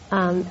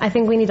 I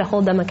think we need to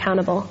hold them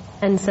accountable.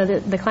 And so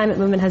the climate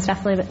movement has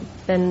definitely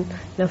been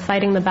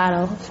fighting the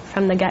battle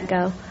from the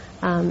get-go.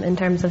 In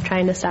terms of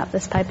trying to stop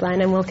this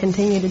pipeline, and we'll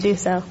continue to do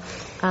so.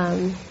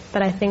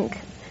 But I think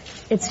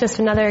it's just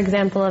another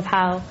example of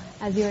how,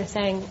 as you were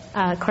saying,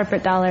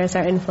 corporate dollars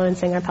are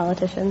influencing our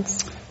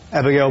politicians.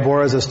 Abigail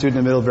Bora is a student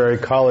at Middlebury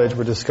College.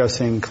 We're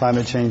discussing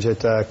climate change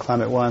at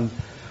Climate One.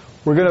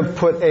 We're going to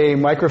put a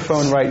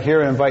microphone right here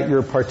and invite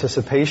your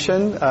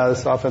participation.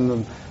 It's often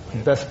the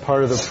best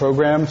part of the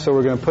program, so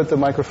we're going to put the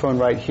microphone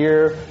right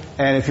here.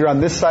 And if you're on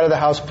this side of the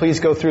house,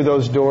 please go through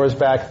those doors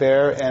back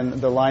there, and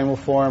the line will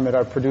form at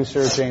our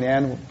producer, Jane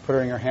Ann,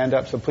 putting her hand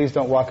up. So please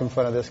don't walk in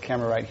front of this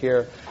camera right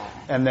here.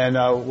 And then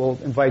we'll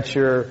invite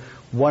your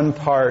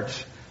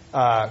one-part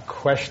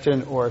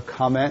question or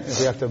comment. If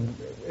you have to,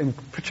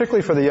 and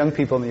particularly for the young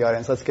people in the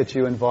audience, let's get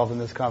you involved in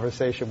this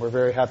conversation. We're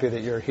very happy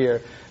that you're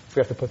here. If we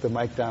have to put the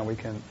mic down, we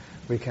can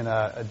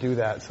do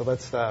that. So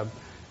let's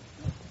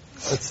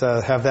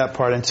have that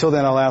part. Until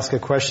then, I'll ask a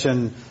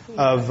question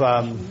of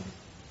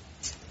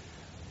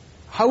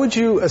how would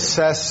you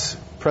assess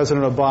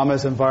President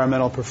Obama's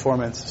environmental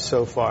performance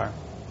so far?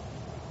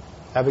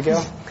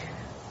 Abigail?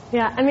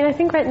 Yeah, I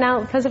think right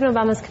now President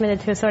Obama is committed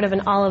to a sort of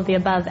an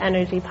all-of-the-above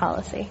energy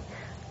policy.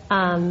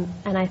 And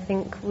I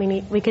think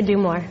we could do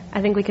more.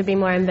 I think we could be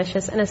more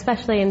ambitious, and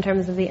especially in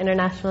terms of the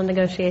international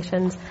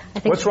negotiations. I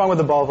think. What's wrong with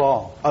above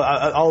all?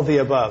 All of the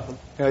above.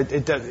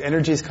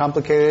 Energy is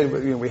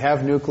complicated. We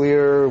have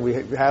nuclear. We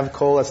have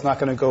coal. That's not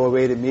going to go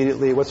away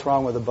immediately. What's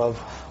wrong with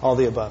all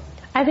the above?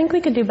 I think we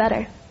could do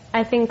better.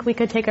 I think we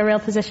could take a real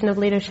position of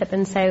leadership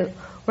and say,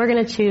 we're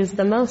going to choose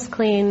the most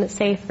clean,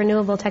 safe,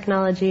 renewable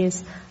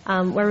technologies.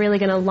 We're really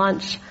going to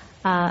launch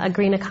a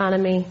green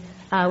economy.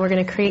 We're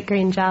going to create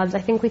green jobs.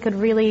 I think we could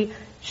really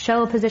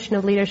show a position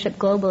of leadership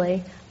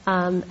globally.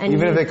 And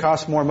even if it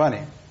costs more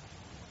money?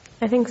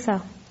 I think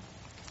so.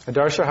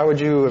 Adarsha, how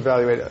would you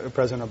evaluate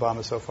President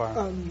Obama so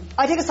far?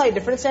 I take a slightly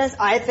different stance.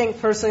 I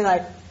think personally,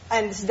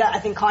 and this is that I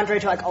think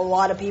contrary to like a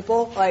lot of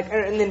people like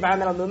in the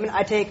environmental movement,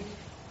 I take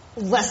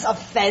less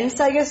offense,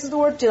 I guess is the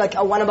word, to like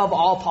a one above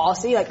all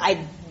policy. Like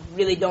I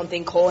really don't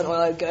think coal and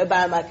oil are good, but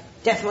I'm like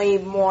definitely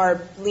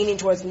more leaning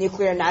towards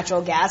nuclear and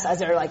natural gas as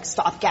there are like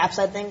stopgaps,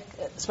 I think,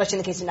 especially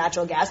in the case of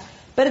natural gas.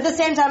 But at the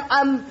same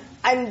time,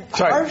 I'm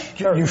harsh.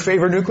 Sorry, you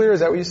favor nuclear?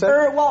 Is that what you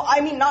said? Well,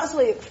 I mean, not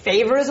necessarily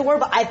favor is a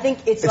word, but I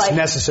think it's like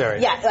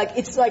necessary. Yeah,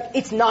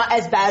 it's not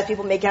as bad as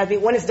people make it out to be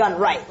when it's done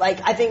right. Like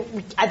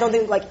I don't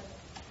think like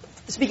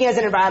speaking as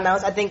an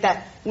environmentalist, I think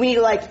that we need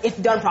to like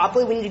if done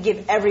properly, we need to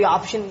give every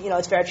option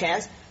its fair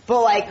chance.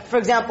 But like for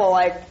example,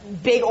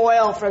 like big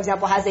oil, for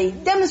example, has a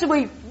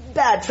demonstrably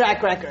bad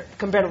track record,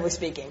 comparatively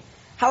speaking.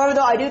 However,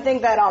 though, I do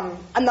think that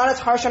I'm not as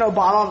harsh on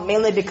Obama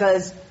mainly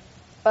because.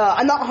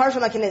 I'm not harsh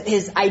on like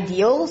his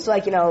ideals,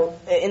 like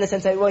in the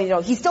sense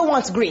that he still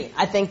wants green.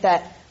 I think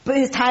that, but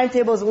his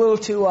timetable is a little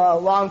too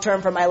long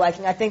term for my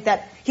liking. I think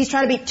that he's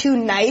trying to be too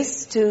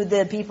nice to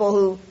the people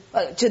who,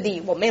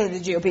 mainly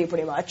the GOP,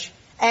 pretty much.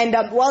 And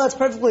while it's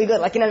perfectly good,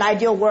 like in an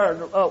ideal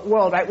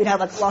world, right, we'd have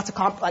like lots of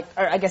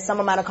some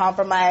amount of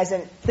compromise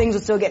and things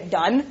would still get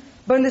done.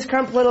 But in this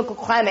current political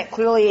climate,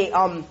 clearly,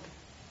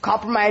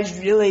 compromise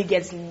really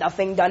gets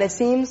nothing done. It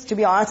seems, to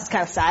be honest, it's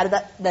kind of sad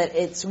that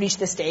it's reached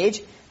this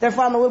stage.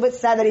 Therefore, I'm a little bit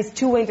sad that he's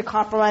too willing to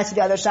compromise to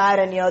the other side,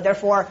 and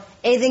therefore,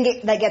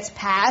 anything that gets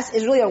passed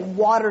is really a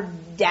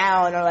watered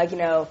down or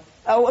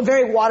a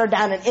very watered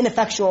down and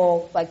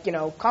ineffectual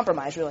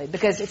compromise, really,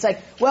 because it's like,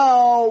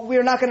 well,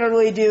 we're not going to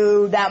really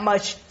do that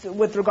much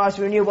with regards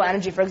to renewable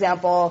energy, for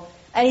example,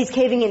 and he's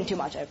caving in too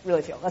much. I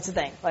really feel that's the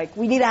thing. Like,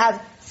 we need to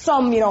have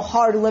some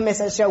hard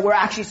limits as to we're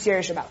actually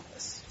serious about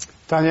this.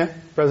 Tanya,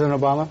 President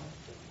Obama.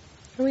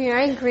 I mean,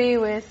 I agree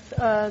with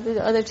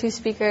the other two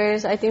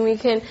speakers. I think we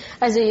can,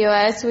 as the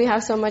U.S., we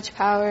have so much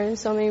power and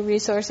so many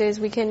resources.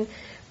 We can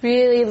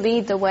really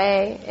lead the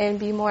way and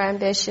be more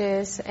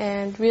ambitious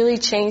and really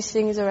change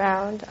things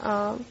around.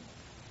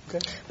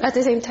 But at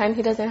the same time,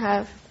 he doesn't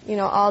have,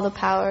 all the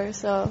power.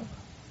 So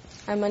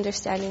I'm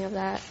understanding of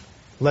that.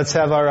 Let's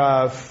have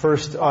our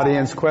first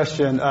audience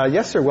question.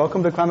 Yes, sir.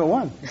 Welcome to Climate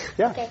One.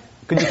 Yeah. Okay.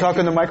 Could you talk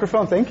in the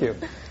microphone? Thank you.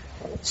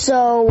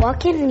 So what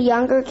can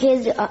younger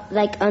kids,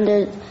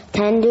 under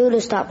 10 do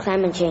to stop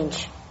climate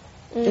change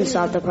and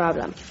solve the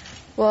problem?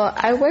 Well,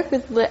 I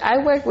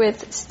work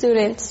with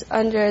students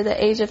under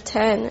the age of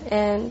 10,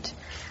 and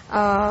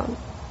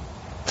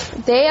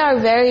they are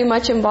very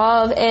much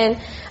involved.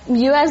 And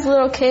you as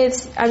little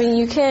kids, I mean,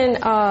 you can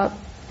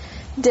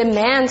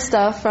demand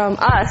stuff from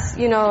us,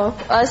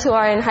 us who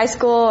are in high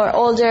school or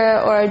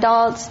older or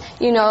adults.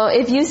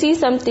 If you see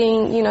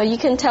something, you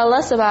can tell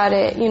us about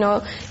it.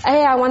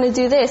 Hey, I want to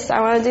do this,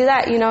 I want to do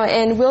that,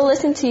 and we'll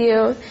listen to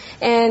you.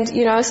 And,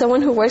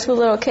 someone who works with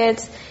little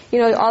kids,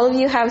 all of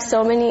you have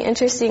so many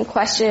interesting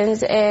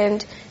questions,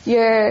 and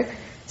you're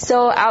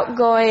so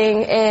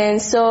outgoing and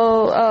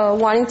so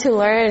wanting to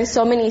learn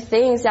so many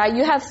things that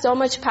you have so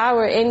much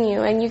power in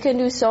you, and you can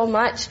do so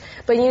much.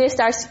 But you need to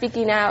start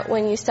speaking out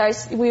when you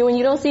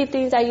don't see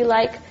things that you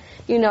like.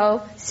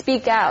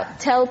 Speak out,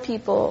 tell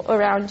people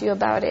around you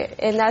about it,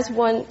 and that's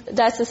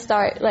a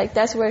start. Like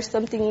that's where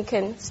something you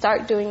can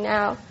start doing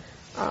now.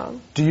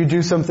 Do you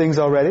do some things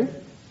already?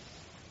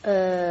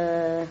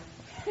 Let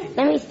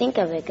me think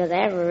of it, because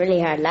I have a really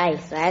hard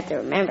life, so I have to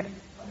remember.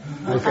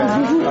 Okay.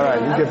 All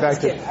right, you get back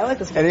to it. I like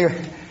this.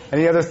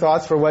 Any other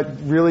thoughts for what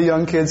really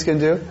young kids can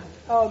do?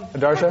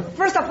 Adarsha?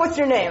 First off, what's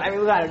your name? I mean,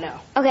 we gotta know.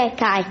 Okay,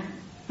 Kai.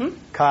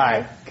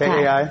 Kai.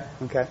 Kai.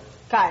 Okay.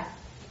 Kai.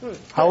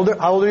 How old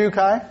are you,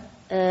 Kai?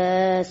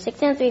 6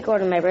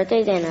 3/4. My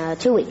birthday's in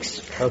 2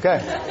 weeks. Okay.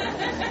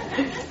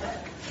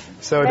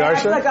 So, Man, Adarsha?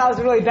 I feel like I was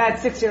really bad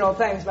 6-year-old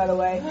things, by the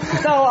way.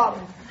 So,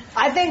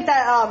 I think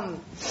that,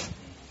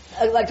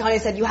 like Tanya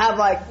said, you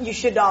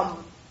should,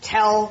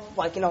 tell,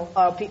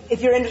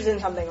 if you're interested in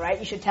something, right,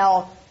 you should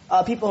tell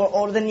people who are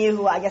older than you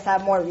who I guess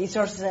have more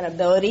resources and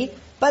ability.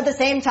 But at the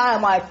same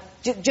time,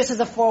 just as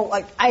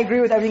I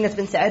agree with everything that's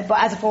been said,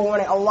 but as a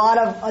forewarning, a lot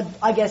of,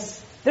 I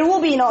guess, there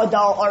will be,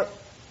 adult or,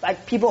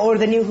 people older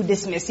than you who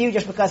dismiss you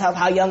just because of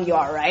how young you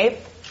are, right?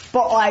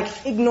 But,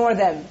 ignore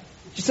them.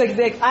 Just you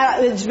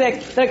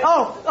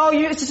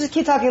just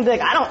keep talking and be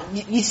like,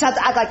 you just have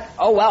to act like,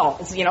 oh well,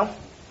 it's, you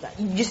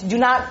just do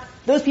not,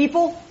 those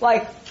people,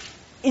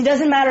 it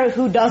doesn't matter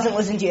who doesn't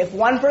listen to you. If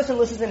one person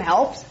listens and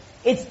helps,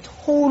 it's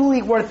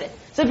totally worth it.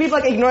 So people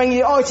ignoring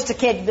you, oh, it's just a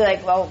kid, you'd be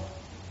like, well,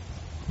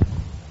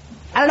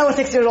 I don't know what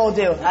 6-year-olds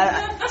do.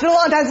 It's been a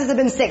long time since I've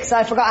been 6, so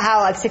I forgot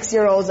how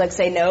 6-year-olds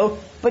say no.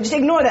 But just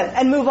ignore them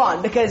and move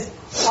on, because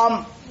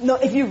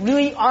if you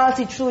really,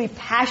 honestly, truly,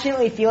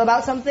 passionately feel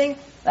about something,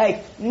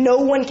 no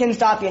one can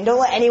stop you. And don't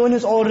let anyone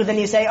who's older than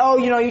you say, oh,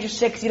 you're just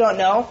 6, you don't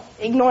know.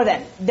 Ignore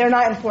them. They're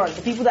not important.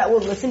 The people that will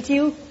listen to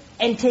you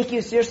and take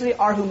you seriously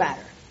are who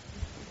matter.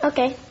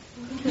 Okay.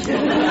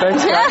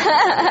 Thanks, Kai.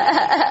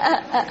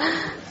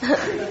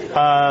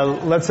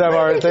 Let's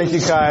have thank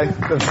you, Kai.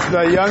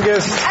 The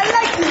youngest. I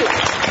like you.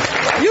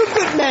 You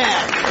good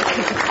man.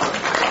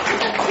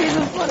 He's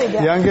a funny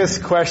guy.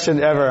 Youngest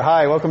question ever.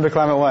 Hi, welcome to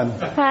Climate One.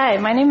 Hi,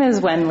 my name is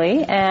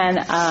Wenli, and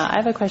I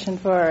have a question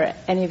for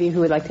any of you who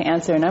would like to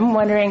answer. And I'm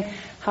wondering,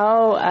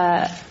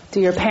 how do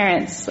your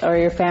parents or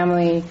your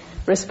family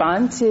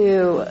respond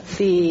to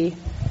the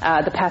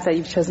path that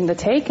you've chosen to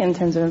take in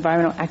terms of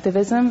environmental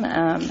activism?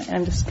 And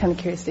I'm just kind of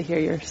curious to hear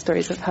your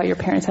stories of how your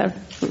parents have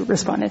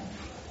responded.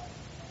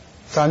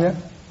 Tanya?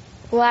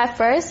 Well, at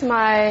first,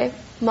 my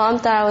mom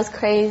thought I was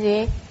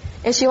crazy.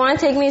 And she wanted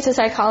to take me to a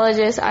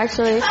psychologist,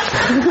 actually.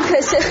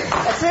 Because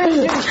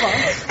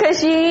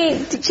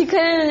she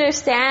couldn't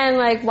understand,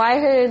 like, why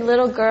her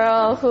little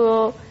girl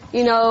who,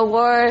 you know,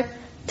 wore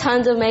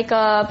tons of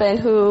makeup and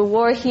who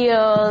wore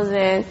heels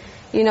and,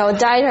 you know,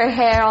 dyed her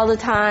hair all the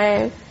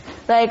time,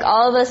 like,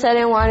 all of a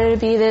sudden wanted to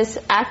be this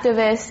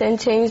activist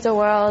and change the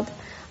world.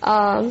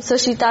 So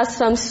she thought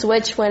some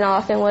switch went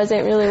off and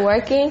wasn't really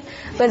working.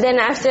 But then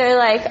after,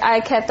 like, I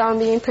kept on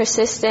being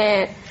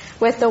persistent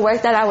with the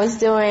work that I was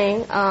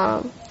doing,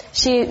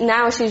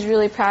 she's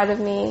really proud of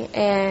me,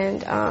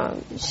 and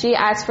she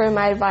asks for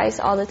my advice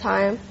all the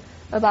time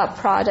about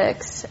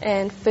products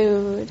and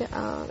food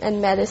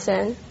and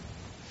medicine.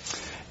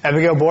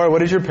 Abigail Bohr, what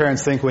did your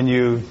parents think when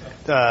you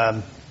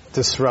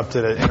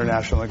disrupted an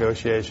international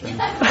negotiation?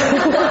 Yeah,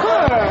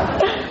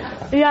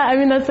 I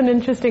mean, that's an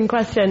interesting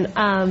question.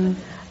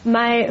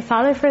 My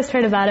father first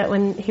heard about it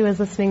when he was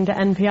listening to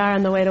NPR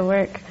on the way to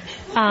work.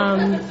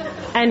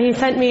 And he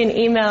sent me an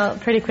email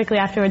pretty quickly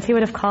afterwards. He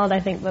would have called, I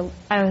think, but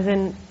I was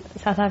in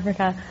South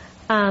Africa.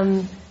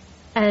 And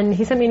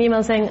he sent me an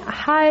email saying,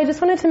 "Hi, I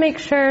just wanted to make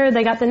sure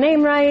they got the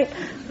name right,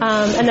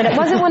 and that it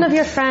wasn't one of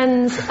your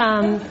friends."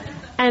 And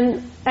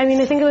I mean,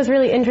 I think it was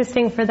really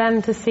interesting for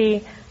them to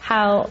see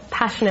how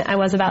passionate I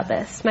was about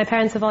this. My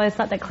parents have always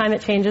thought that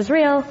climate change is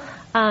real,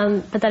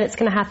 but that it's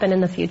going to happen in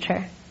the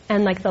future,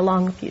 and like the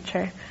long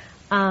future.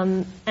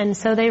 And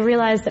so they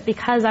realized that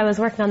because I was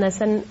working on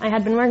this, and I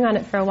had been working on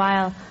it for a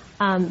while,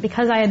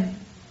 because I had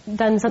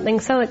done something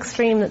so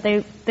extreme that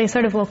they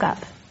sort of woke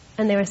up.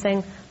 And they were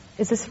saying,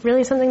 is this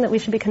really something that we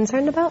should be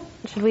concerned about?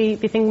 Should we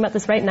be thinking about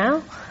this right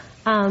now?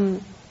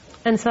 And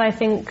so I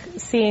think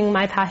seeing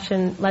my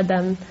passion led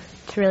them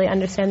to really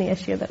understand the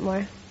issue a bit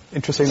more.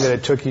 Interesting that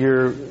it took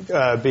your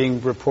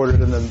being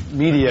reported in the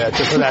media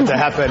for that to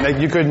happen. Like,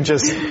 you couldn't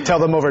just tell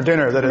them over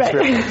dinner that it's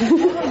real.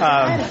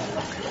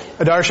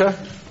 Adarsha?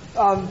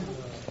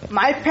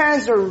 My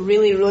parents are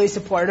really, really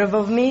supportive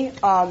of me.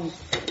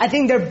 I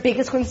think their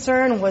biggest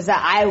concern was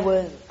that I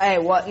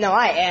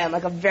am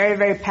like a very,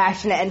 very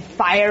passionate and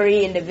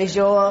fiery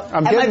individual.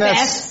 I'm getting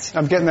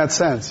that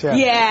sense, yeah.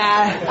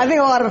 Yeah, I think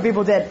a lot of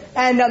people did.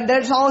 And they're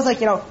just always like,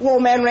 whoa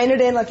man, rein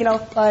it in, like,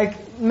 like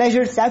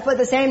measured steps. But at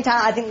the same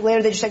time, I think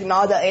later they just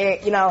acknowledge that,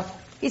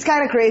 he's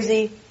kind of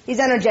crazy. He's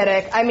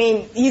energetic. I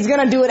mean, he's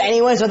gonna do it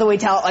anyways, whether we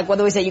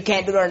say you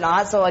can't do it or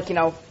not. So, like,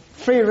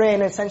 free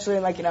reign, essentially,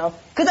 like,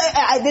 because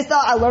this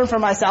thought I learned for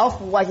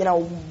myself, like,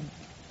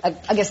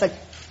 I guess, like,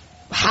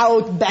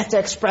 how best to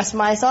express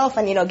myself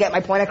and, get my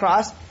point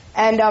across.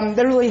 And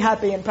they're really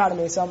happy and proud of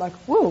me. So I'm like,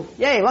 woo,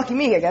 yay, lucky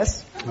me, I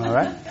guess. All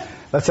right.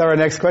 Let's have our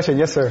next question.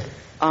 Yes, sir.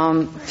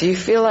 Do you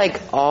feel like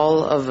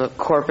all of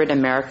corporate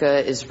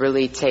America is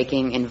really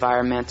taking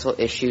environmental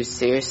issues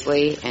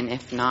seriously? And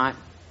if not,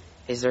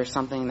 is there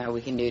something that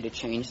we can do to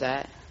change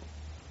that?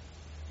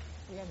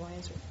 You guys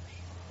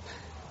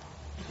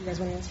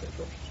want to answer it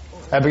first?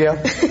 Abigail?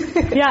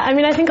 Yeah, I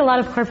mean, I think a lot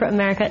of corporate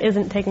America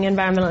isn't taking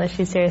environmental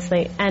issues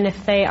seriously. And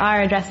if they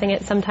are addressing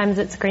it, sometimes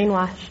it's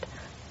greenwashed.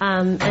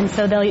 And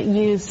so they'll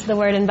use the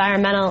word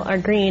environmental or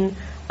green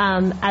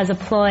as a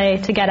ploy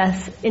to get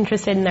us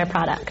interested in their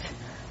product.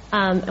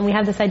 And we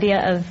have this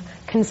idea of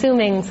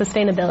consuming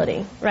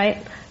sustainability, right?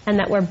 And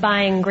that we're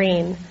buying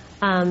green.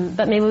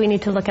 But maybe we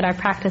need to look at our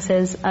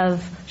practices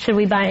of, should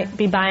we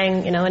be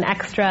buying, an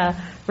extra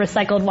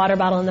recycled water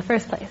bottle in the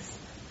first place?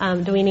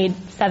 Do we need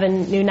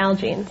 7 new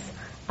Nalgene's?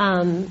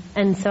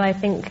 And so I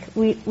think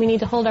we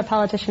need to hold our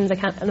politicians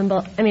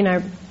accountable,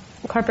 our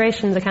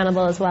corporations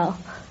accountable as well,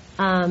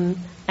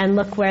 and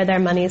look where their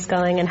money's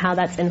going and how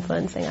that's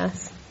influencing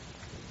us.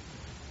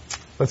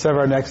 Let's have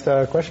our next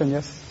question.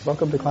 Yes,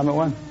 welcome to Climate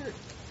One.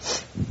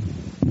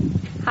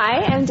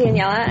 Hi, I'm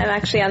Daniela. I'm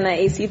actually on the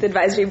ACE Youth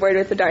Advisory Board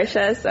with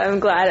Adarsha, so I'm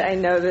glad I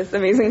know this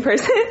amazing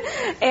person.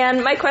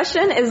 And my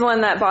question is one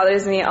that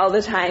bothers me all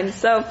the time.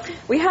 So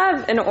we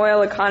have an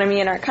oil economy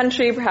in our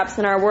country, perhaps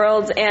in our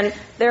world, and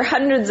there are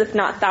hundreds, if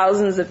not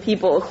thousands, of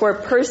people who are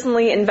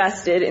personally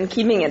invested in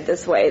keeping it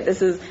this way.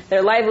 This is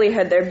their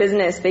livelihood, their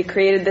business. They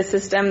created the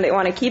system. They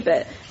want to keep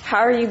it. How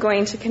are we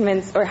going to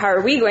convince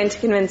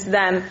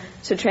them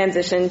to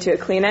transition to a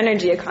clean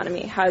energy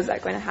economy? How is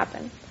that going to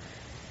happen?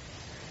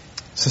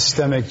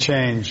 Systemic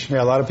change.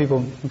 Yeah, a lot of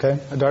people. Okay.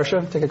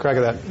 Adarsha, take a crack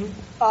at that.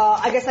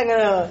 I guess I'm going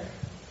to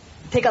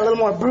take a little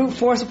more brute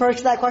force approach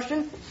to that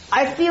question.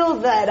 I feel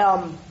that,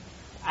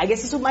 I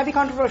guess this might be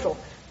controversial,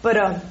 but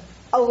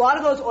a lot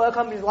of those oil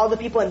companies, a lot of the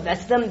people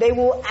invest in them, they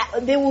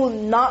will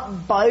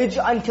not budge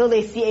until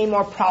they see a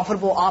more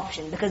profitable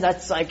option, because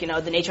that's like,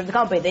 the nature of the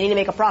company. They need to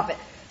make a profit.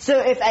 So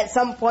if at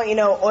some point,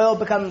 oil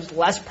becomes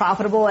less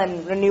profitable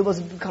and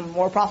renewables become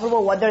more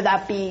profitable, whether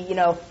that be,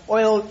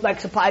 oil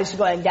like supplies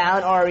going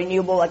down or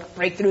renewable like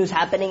breakthroughs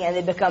happening and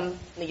they become,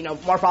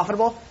 more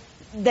profitable,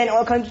 then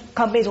oil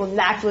companies will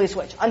naturally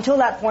switch. Until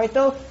that point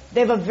though,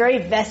 they have a very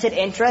vested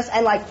interest,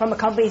 and like from a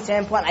company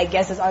standpoint, I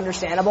guess it's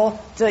understandable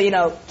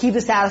to, keep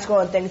the status quo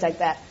and things like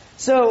that.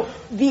 So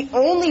the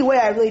only way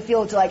I really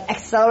feel to like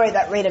accelerate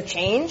that rate of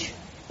change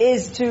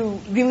is to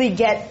really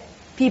get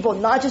people,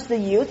 not just the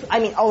youth. I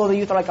mean, although the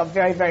youth are like a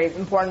very, very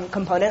important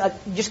component,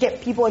 like just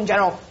get people in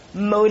general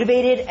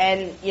motivated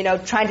and,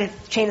 trying to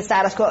change the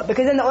status quo.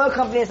 Because then the oil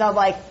companies have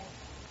like,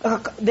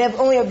 they have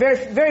only a very,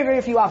 very,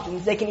 very few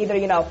options. They can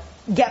either,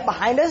 get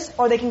behind us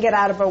or they can get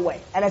out of our way.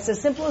 And it's as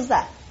simple as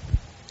that.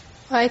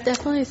 I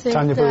definitely think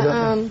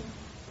that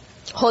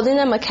holding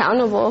them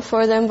accountable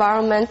for the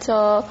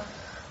environmental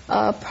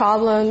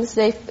problems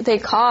they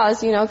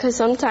cause, because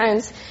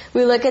sometimes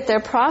we look at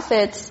their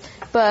profits,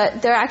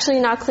 but they're actually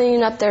not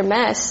cleaning up their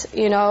mess,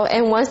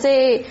 and once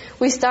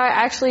we start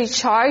actually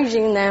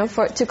charging them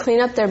to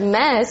clean up their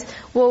mess,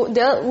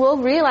 we'll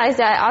realize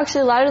that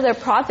actually a lot of their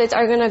profits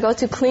are going to go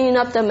to cleaning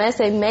up the mess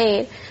they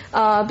made,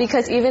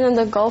 because even in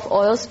the Gulf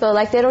oil spill,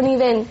 like they don't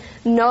even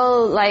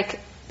know,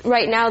 like,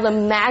 right now the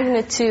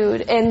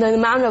magnitude and the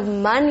amount of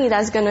money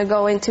that's going to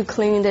go into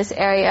cleaning this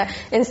area.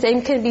 And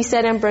same could be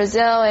said in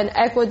Brazil and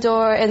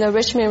Ecuador and the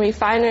Richmond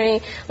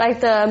refinery, like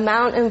the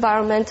amount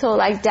environmental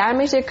like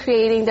damage they're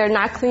creating, they're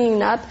not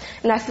cleaning up.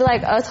 And I feel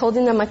like us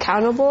holding them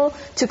accountable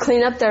to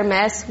clean up their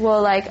mess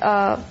will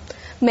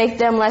make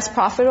them less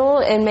profitable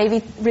and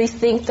maybe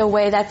rethink the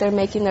way that they're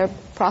making their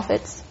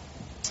profits.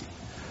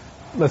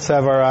 Let's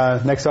have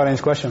our next audience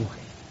question.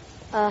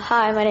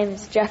 Hi, my name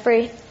is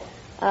Jeffrey.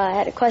 I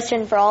had a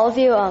question for all of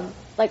you,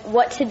 like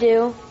what to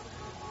do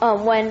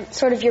when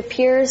sort of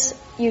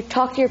you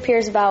talk to your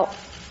peers about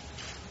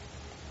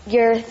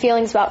your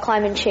feelings about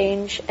climate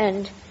change,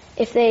 and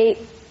if they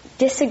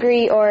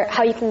disagree, or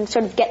how you can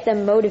sort of get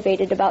them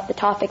motivated about the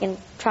topic and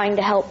trying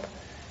to help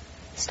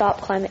stop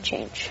climate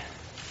change.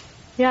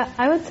 Yeah,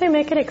 I would say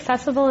make it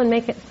accessible and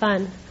make it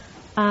fun.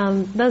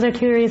 Those are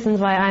two reasons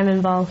why I'm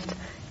involved,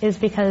 is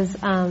because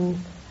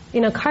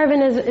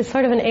carbon is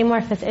sort of an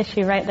amorphous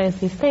issue, right? There's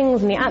these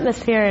things in the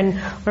atmosphere and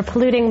we're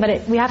polluting,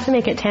 but we have to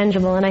make it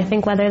tangible. And I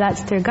think whether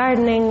that's through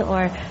gardening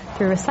or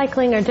through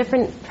recycling or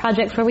different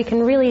projects where we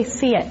can really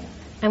see it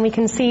and we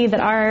can see that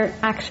our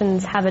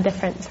actions have a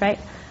difference, right?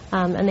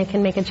 And they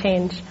can make a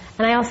change.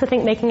 And I also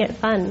think making it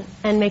fun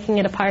and making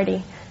it a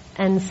party.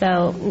 And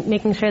so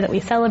making sure that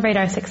we celebrate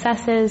our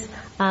successes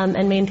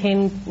and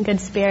maintain good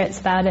spirits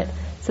about it,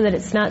 so that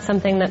it's not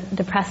something that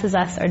depresses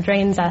us or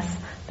drains us,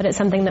 but it's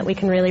something that we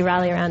can really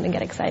rally around and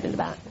get excited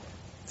about.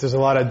 There's a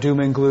lot of doom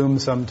and gloom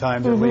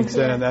sometimes that leaks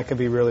in, and that can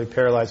be really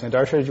paralyzing.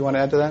 Darsha, did you want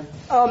to add to that?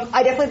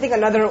 I definitely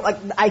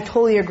think I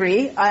totally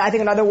agree. I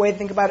think another way to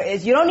think about it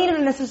is you don't need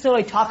to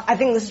necessarily talk, I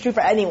think this is true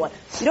for anyone,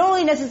 you don't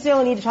really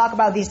necessarily need to talk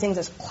about these things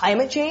as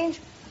climate change.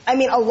 I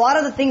mean, a lot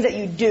of the things that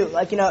you do,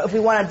 like, if we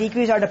want to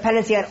decrease our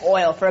dependency on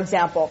oil, for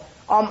example,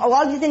 a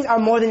lot of these things are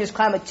more than just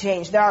climate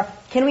change.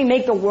 Can we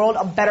make the world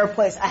a better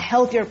place, a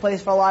healthier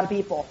place for a lot of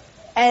people?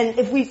 And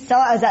if we sell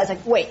it as that, it's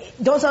like, wait,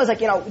 don't sell it as like,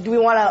 do we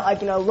want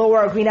to, lower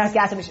our greenhouse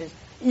gas emissions?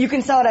 You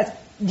can sell it as,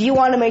 do you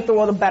want to make the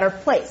world a better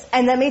place?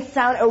 And that may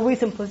sound overly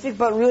simplistic,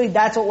 but really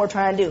that's what we're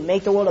trying to do,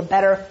 make the world a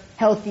better,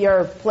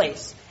 healthier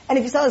place. And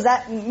if you sell it as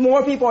that,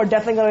 more people are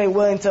definitely going to be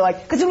willing to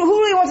because who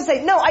really wants to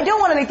say, no, I don't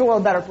want to make the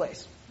world a better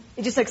place?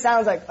 It just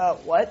sounds like,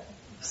 what?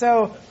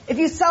 So if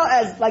you sell it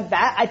as like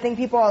that, I think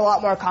people are a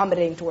lot more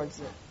accommodating towards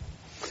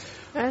it.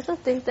 I also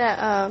think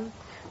that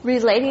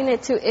relating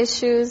it to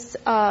issues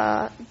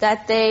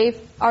that they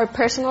are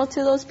personal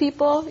to those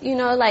people,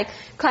 like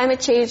climate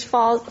change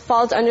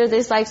falls under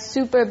this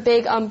super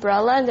big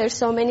umbrella, and there's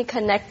so many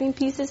connecting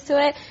pieces to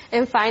it,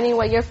 and finding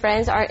what your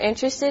friends are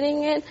interested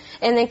in it,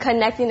 and then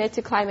connecting it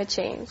to climate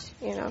change,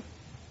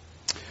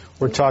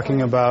 We're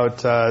talking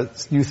about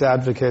youth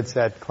advocates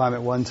at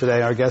Climate One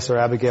today. Our guests are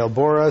Abigail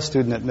Bora,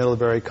 student at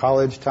Middlebury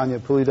College. Tanya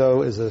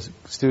Pulido is a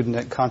student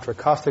at Contra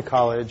Costa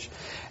College.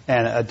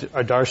 And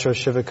Adarsha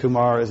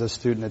Shivakumar is a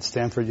student at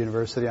Stanford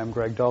University. I'm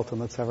Greg Dalton.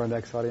 Let's have our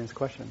next audience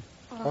question.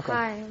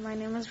 Hi, my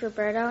name is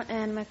Roberto,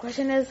 and my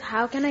question is,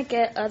 how can I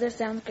get other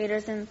 7th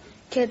graders and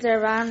kids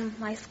around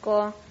my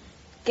school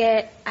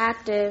get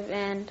active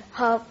and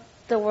help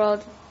the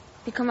world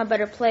become a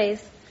better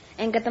place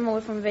and get them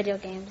away from video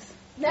games?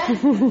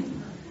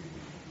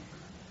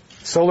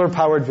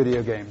 Solar-powered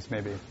video games,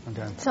 maybe.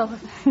 Okay.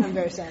 I'm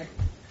very sad.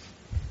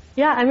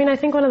 Yeah, I mean, I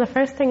think one of the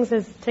first things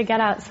is to get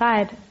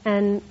outside,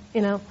 and,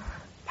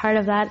 part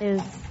of that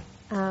is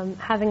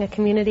having a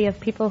community of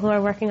people who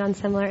are working on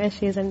similar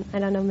issues, and I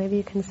don't know, maybe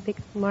you can speak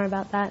more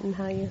about that and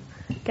how you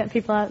get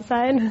people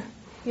outside.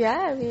 Yeah,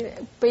 I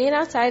mean, being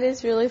outside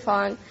is really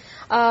fun.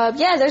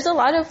 There's a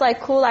lot of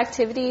cool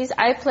activities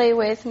I play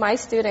with my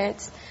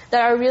students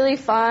that are really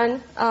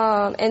fun,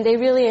 and they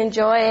really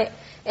enjoy it.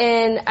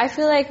 And I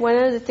feel like one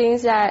of the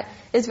things that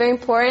is very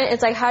important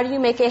is like, how do you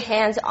make it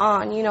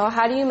hands-on? You know,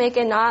 how do you make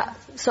it not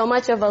so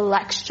much of a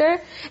lecture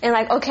and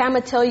like, okay, I'm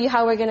going to tell you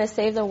how we're going to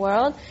save the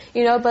world,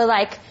 you know, but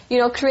like, you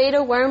know, create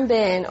a worm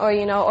bin or,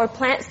 you know, or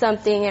plant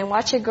something and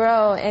watch it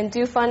grow and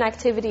do fun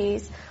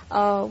activities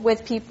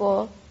with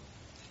people.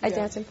 I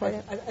think that's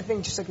important. I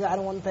think just like that, I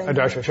don't want to think.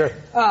 Darsha, sure.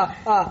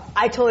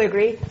 I totally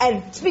agree.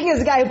 And speaking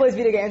as a guy who plays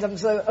video games, I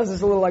was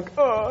just a little like,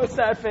 oh,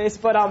 sad face.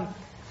 But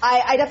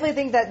I definitely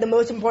think that the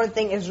most important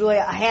thing is really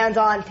a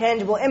hands-on,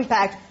 tangible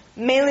impact,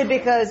 mainly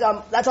because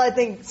that's why I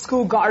think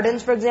school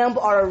gardens, for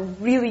example, are a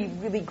really,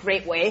 really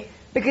great way.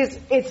 Because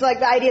it's like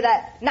the idea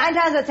that 9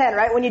 times out of 10,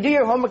 right, when you do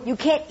your homework, you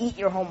can't eat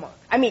your homework.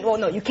 I mean, well,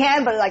 no, you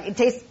can, but like it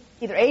tastes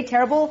either A,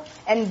 terrible,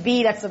 and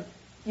B,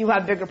 you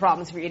have bigger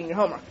problems if you're eating your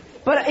homework.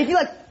 But if you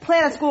like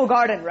plant a school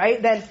garden,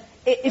 right, then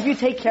if you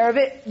take care of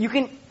it, you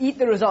can eat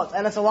the results,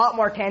 and it's a lot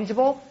more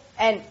tangible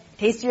and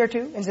tastier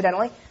too,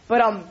 incidentally.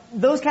 But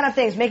those kind of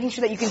things, making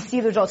sure that you can see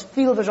the results,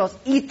 feel the results,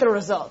 eat the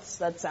results.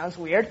 That sounds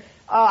weird.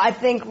 I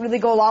think really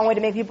go a long way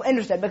to make people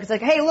interested, because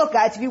like, hey, look,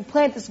 guys, if you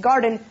plant this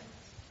garden,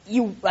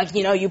 you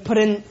put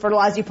in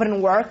fertilizer, you put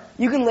in work,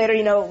 you can later,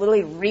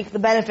 literally reap the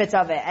benefits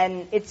of it,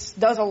 and it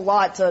does a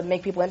lot to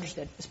make people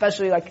interested,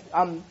 especially like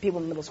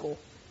people in middle school.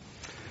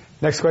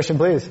 Next question,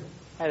 please.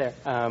 Hi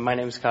there. My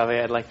name is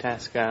Kaveh. I'd like to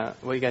ask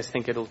what you guys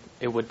think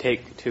it would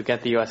take to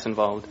get the U.S.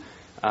 involved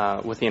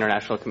with the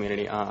international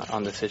community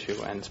on this issue,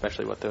 and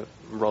especially what the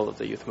role of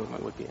the youth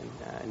movement would be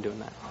in doing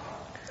that.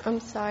 I'm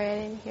sorry, I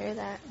didn't hear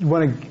that. You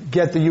want to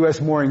get the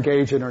U.S. more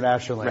engaged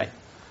internationally. Right.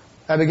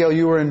 Abigail,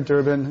 you were in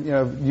Durban.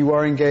 You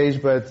are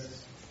engaged, but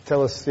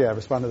tell us,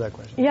 respond to that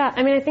question. Yeah,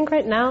 I mean, I think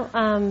right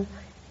now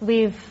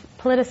we've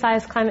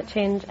politicized climate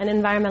change and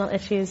environmental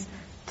issues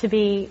to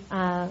be,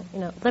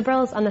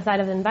 liberals on the side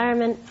of the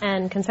environment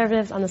and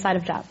conservatives on the side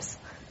of jobs.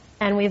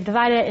 And we've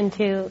divided it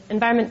into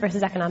environment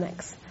versus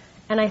economics.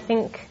 And I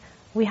think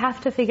we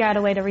have to figure out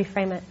a way to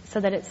reframe it so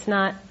that it's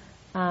not,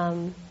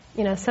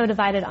 so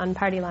divided on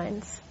party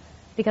lines.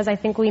 Because I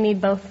think we need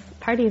both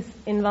parties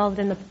involved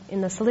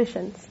in the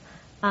solutions.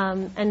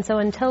 And so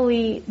until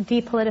we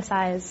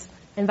depoliticize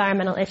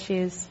environmental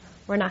issues,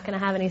 we're not going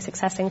to have any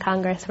success in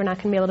Congress. We're not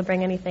going to be able to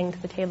bring anything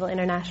to the table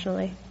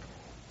internationally.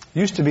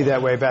 Used to be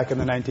that way back in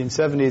the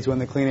 1970s when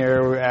the Clean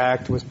Air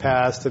Act was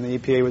passed and the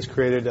EPA was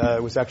created.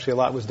 It was actually a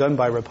lot was done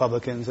by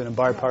Republicans in a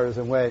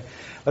bipartisan way.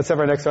 Let's have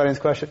our next audience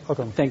question.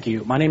 Welcome. Thank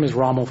you. My name is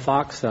Rommel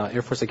Fox,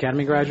 Air Force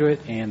Academy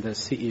graduate and the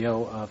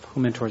CEO of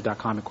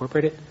WhoMentors.com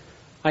Incorporated.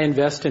 I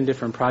invest in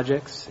different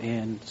projects,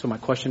 and so my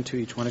question to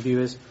each one of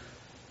you is,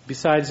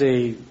 besides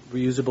a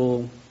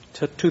reusable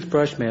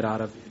toothbrush made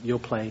out of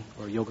Yoplait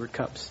or yogurt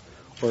cups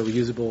or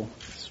reusable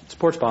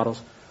sports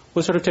bottles,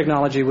 what sort of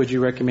technology would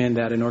you recommend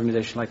that an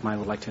organization like mine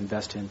would like to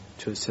invest in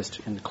to assist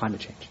in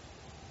climate change?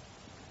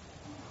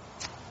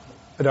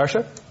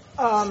 Adarsha?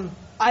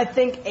 I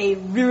think a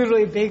really,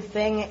 really big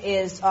thing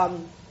is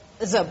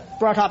this is a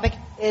broad topic,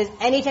 is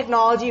any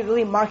technology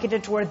really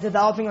marketed towards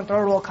developing and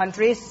third world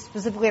countries,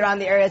 specifically around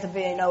the areas of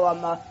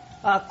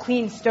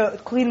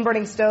clean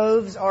burning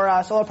stoves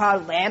or solar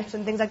powered lamps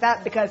and things like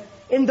that, because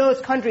in those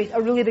countries a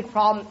really big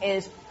problem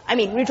is,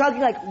 we're talking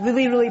like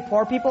really, really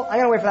poor people. I'm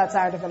gonna wait for that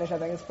sound to finish. I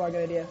think it's probably a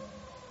good idea,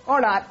 or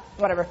not,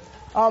 whatever.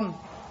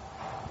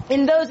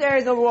 In those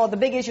areas of the world, the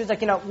big issue is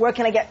like, where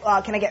can I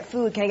get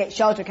food? Can I get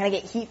shelter? Can I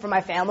get heat for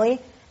my family?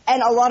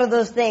 And a lot of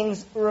those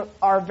things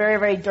are very,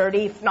 very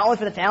dirty, not only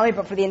for the family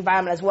but for the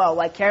environment as well.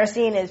 Like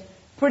kerosene is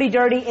pretty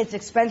dirty. It's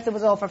expensive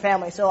as well for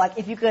families. So like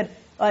if you could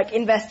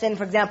invest in,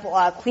 for example,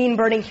 clean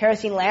burning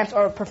kerosene lamps,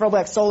 or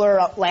preferably like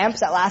solar lamps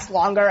that last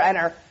longer and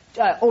are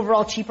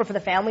overall cheaper for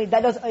the family,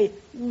 that does a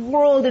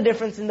world of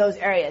difference in those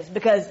areas,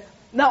 because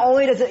not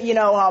only does it,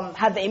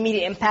 have the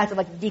immediate impact of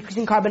like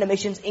decreasing carbon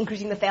emissions,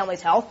 increasing the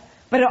family's health,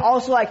 but it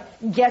also like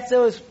gets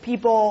those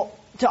people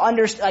to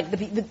understand,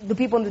 like the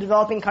people in the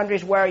developing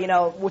countries where,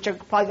 which are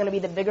probably going to be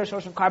the bigger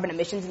source of carbon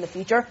emissions in the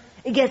future,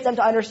 it gets them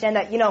to understand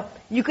that,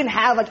 you can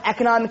have like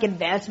economic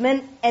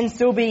advancement and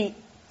still be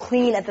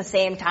clean at the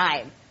same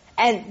time.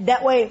 And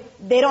that way,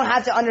 they don't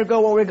have to undergo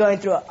what we're going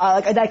through.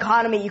 Like a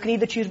dichotomy, you can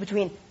either choose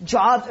between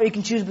jobs, or you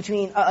can choose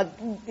between,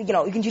 you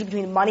can choose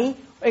between money,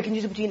 or you can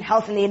choose between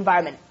health and the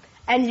environment.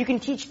 And you can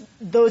teach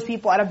those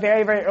people at a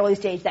very, very early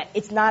stage that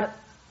it's not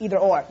either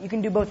or. You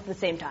can do both at the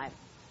same time.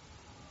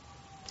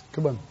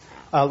 Good one.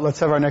 Let's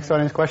have our next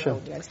audience question.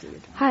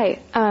 Hi,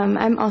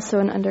 I'm also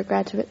an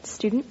undergraduate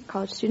student,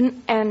 college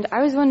student, and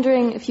I was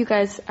wondering if you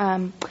guys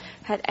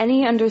had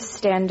any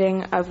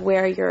understanding of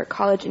where your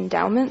college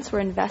endowments were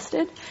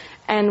invested,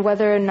 and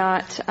whether or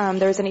not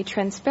there was any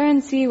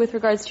transparency with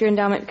regards to your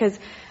endowment, because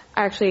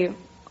I actually,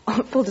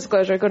 full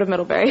disclosure, I go to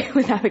Middlebury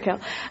with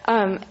Abigail,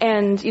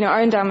 and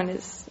our endowment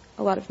is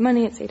a lot of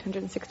money. It's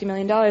 $860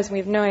 million, and we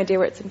have no idea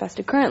where it's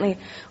invested currently,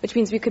 which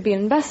means we could be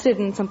invested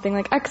in something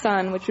like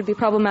Exxon, which would be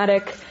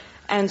problematic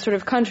and sort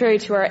of contrary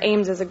to our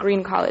aims as a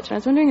green college. And I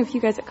was wondering if you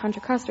guys at Contra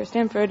Costa or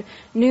Stanford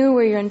knew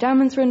where your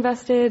endowments were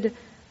invested,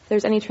 if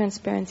there's any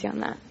transparency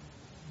on that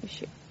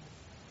issue.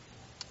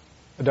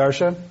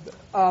 Adarsha?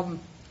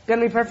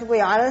 gonna be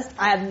perfectly honest,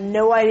 I have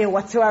no idea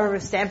whatsoever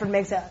if Stanford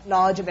makes that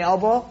knowledge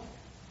available.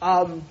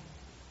 I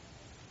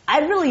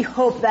really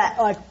hope that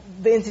like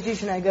the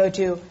institution I go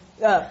to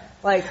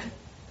like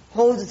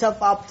holds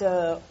itself up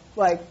to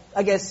like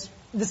I guess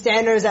the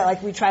standards that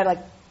like we try to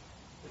like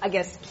I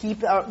guess keep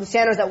the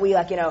standards that we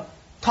like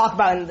talk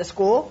about in the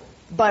school.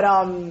 But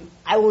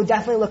I will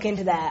definitely look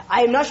into that.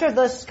 I'm not sure if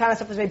this kind of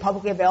stuff is made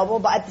publicly available,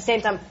 but at the same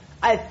time,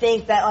 I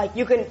think that like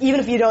you can, even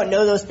if you don't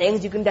know those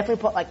things, you can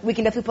definitely put we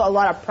can definitely put a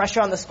lot of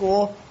pressure on the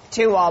school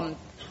to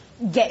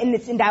get in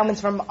its endowments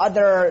from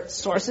other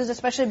sources,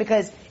 especially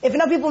because if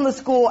enough people in the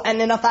school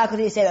and enough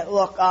faculty say that,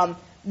 look,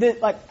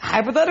 like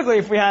hypothetically,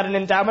 if we had an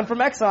endowment from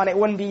Exxon, it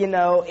wouldn't be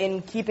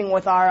in keeping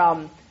with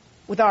our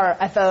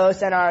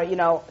ethos and our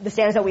the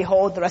standards that we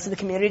hold the rest of the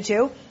community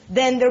to,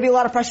 then there'll be a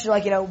lot of pressure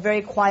to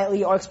very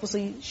quietly or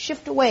explicitly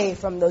shift away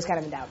from those kind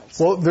of endowments.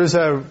 Well, there's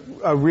a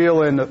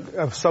real and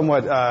a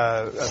somewhat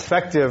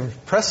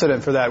effective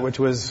precedent for that, which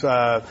was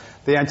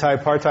the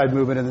anti-apartheid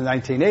movement in the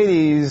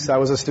 1980s. I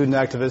was a student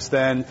activist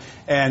then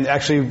and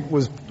actually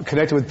was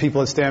connected with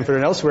people at Stanford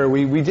and elsewhere.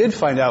 We did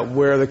find out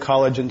where the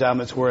college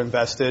endowments were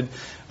invested.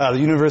 The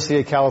University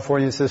of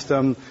California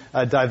system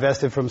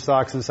divested from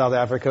stocks in South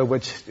Africa,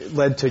 which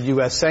led to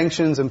U.S.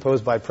 sanctions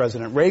imposed by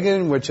President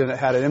Reagan, which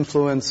had an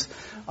influence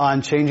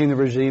on changing the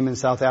regime in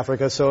South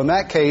Africa. So in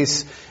that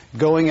case,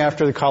 going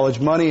after the college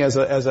money as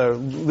a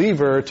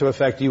lever to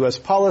affect U.S.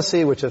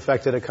 policy, which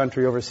affected a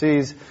country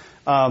overseas,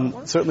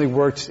 certainly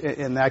worked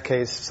in that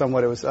case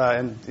somewhat. It was,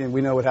 and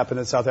we know what happened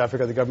in South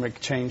Africa. The government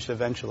changed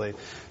eventually.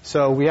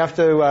 So we have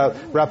to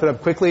wrap it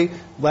up quickly.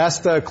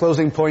 Last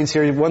closing points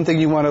here. One thing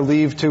you want to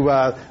leave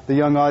to the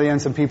young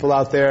audience and people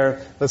out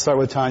there. Let's start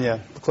with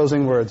Tanya.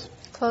 Closing words.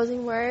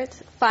 Closing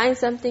words. Find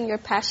something you're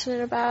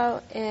passionate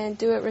about and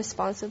do it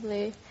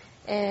responsibly.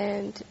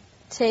 And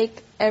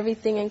take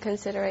everything in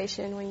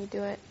consideration when you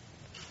do it.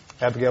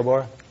 Abigail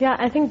Bora? Yeah,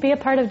 I think be a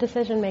part of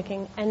decision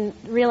making and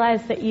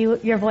realize that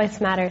your voice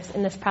matters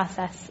in this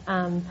process.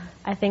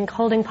 I think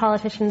holding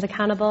politicians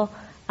accountable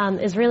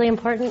is really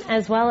important,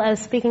 as well as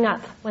speaking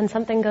up when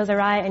something goes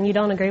awry and you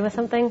don't agree with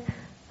something.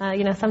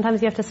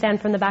 Sometimes you have to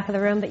stand from the back of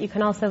the room, but you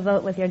can also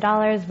vote with your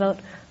dollars, vote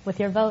with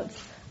your votes,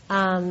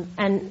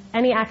 and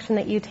any action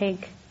that you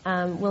take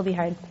will be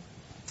heard.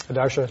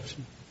 Adarsha?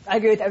 I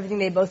agree with everything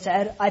they both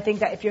said. I think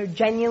that if you're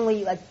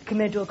genuinely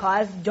committed to a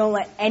cause, don't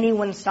let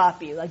anyone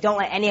stop you. Don't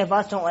let any of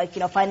us, don't let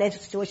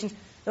financial situations,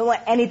 don't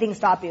let anything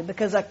stop you.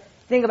 Because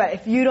think about it,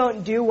 if you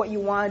don't do what you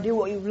want to do,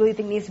 what you really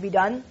think needs to be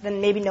done,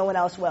 then maybe no one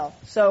else will.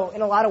 So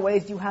in a lot of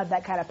ways, you have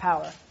that kind of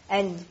power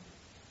and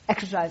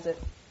exercise it.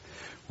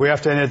 We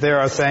have to end it there.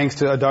 Our thanks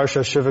to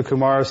Adarsha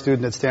Shivakumar,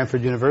 student at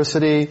Stanford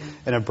University,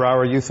 and a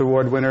Brower Youth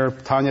Award winner,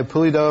 Tanya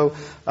Pulido,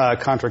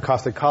 Contra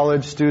Costa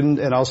College student,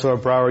 and also a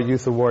Brower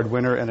Youth Award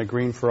winner and a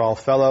Green for All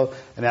fellow,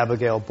 and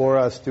Abigail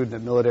Bora, a student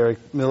at military,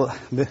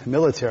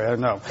 I don't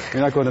know,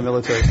 you're not going to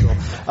military school,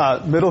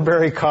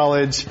 Middlebury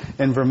College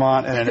in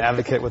Vermont, and an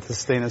advocate with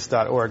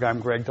Sustainus.org. I'm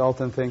Greg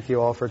Dalton. Thank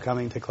you all for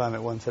coming to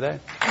Climate One today.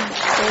 Thank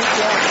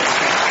you.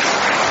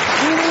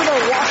 We need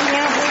a walking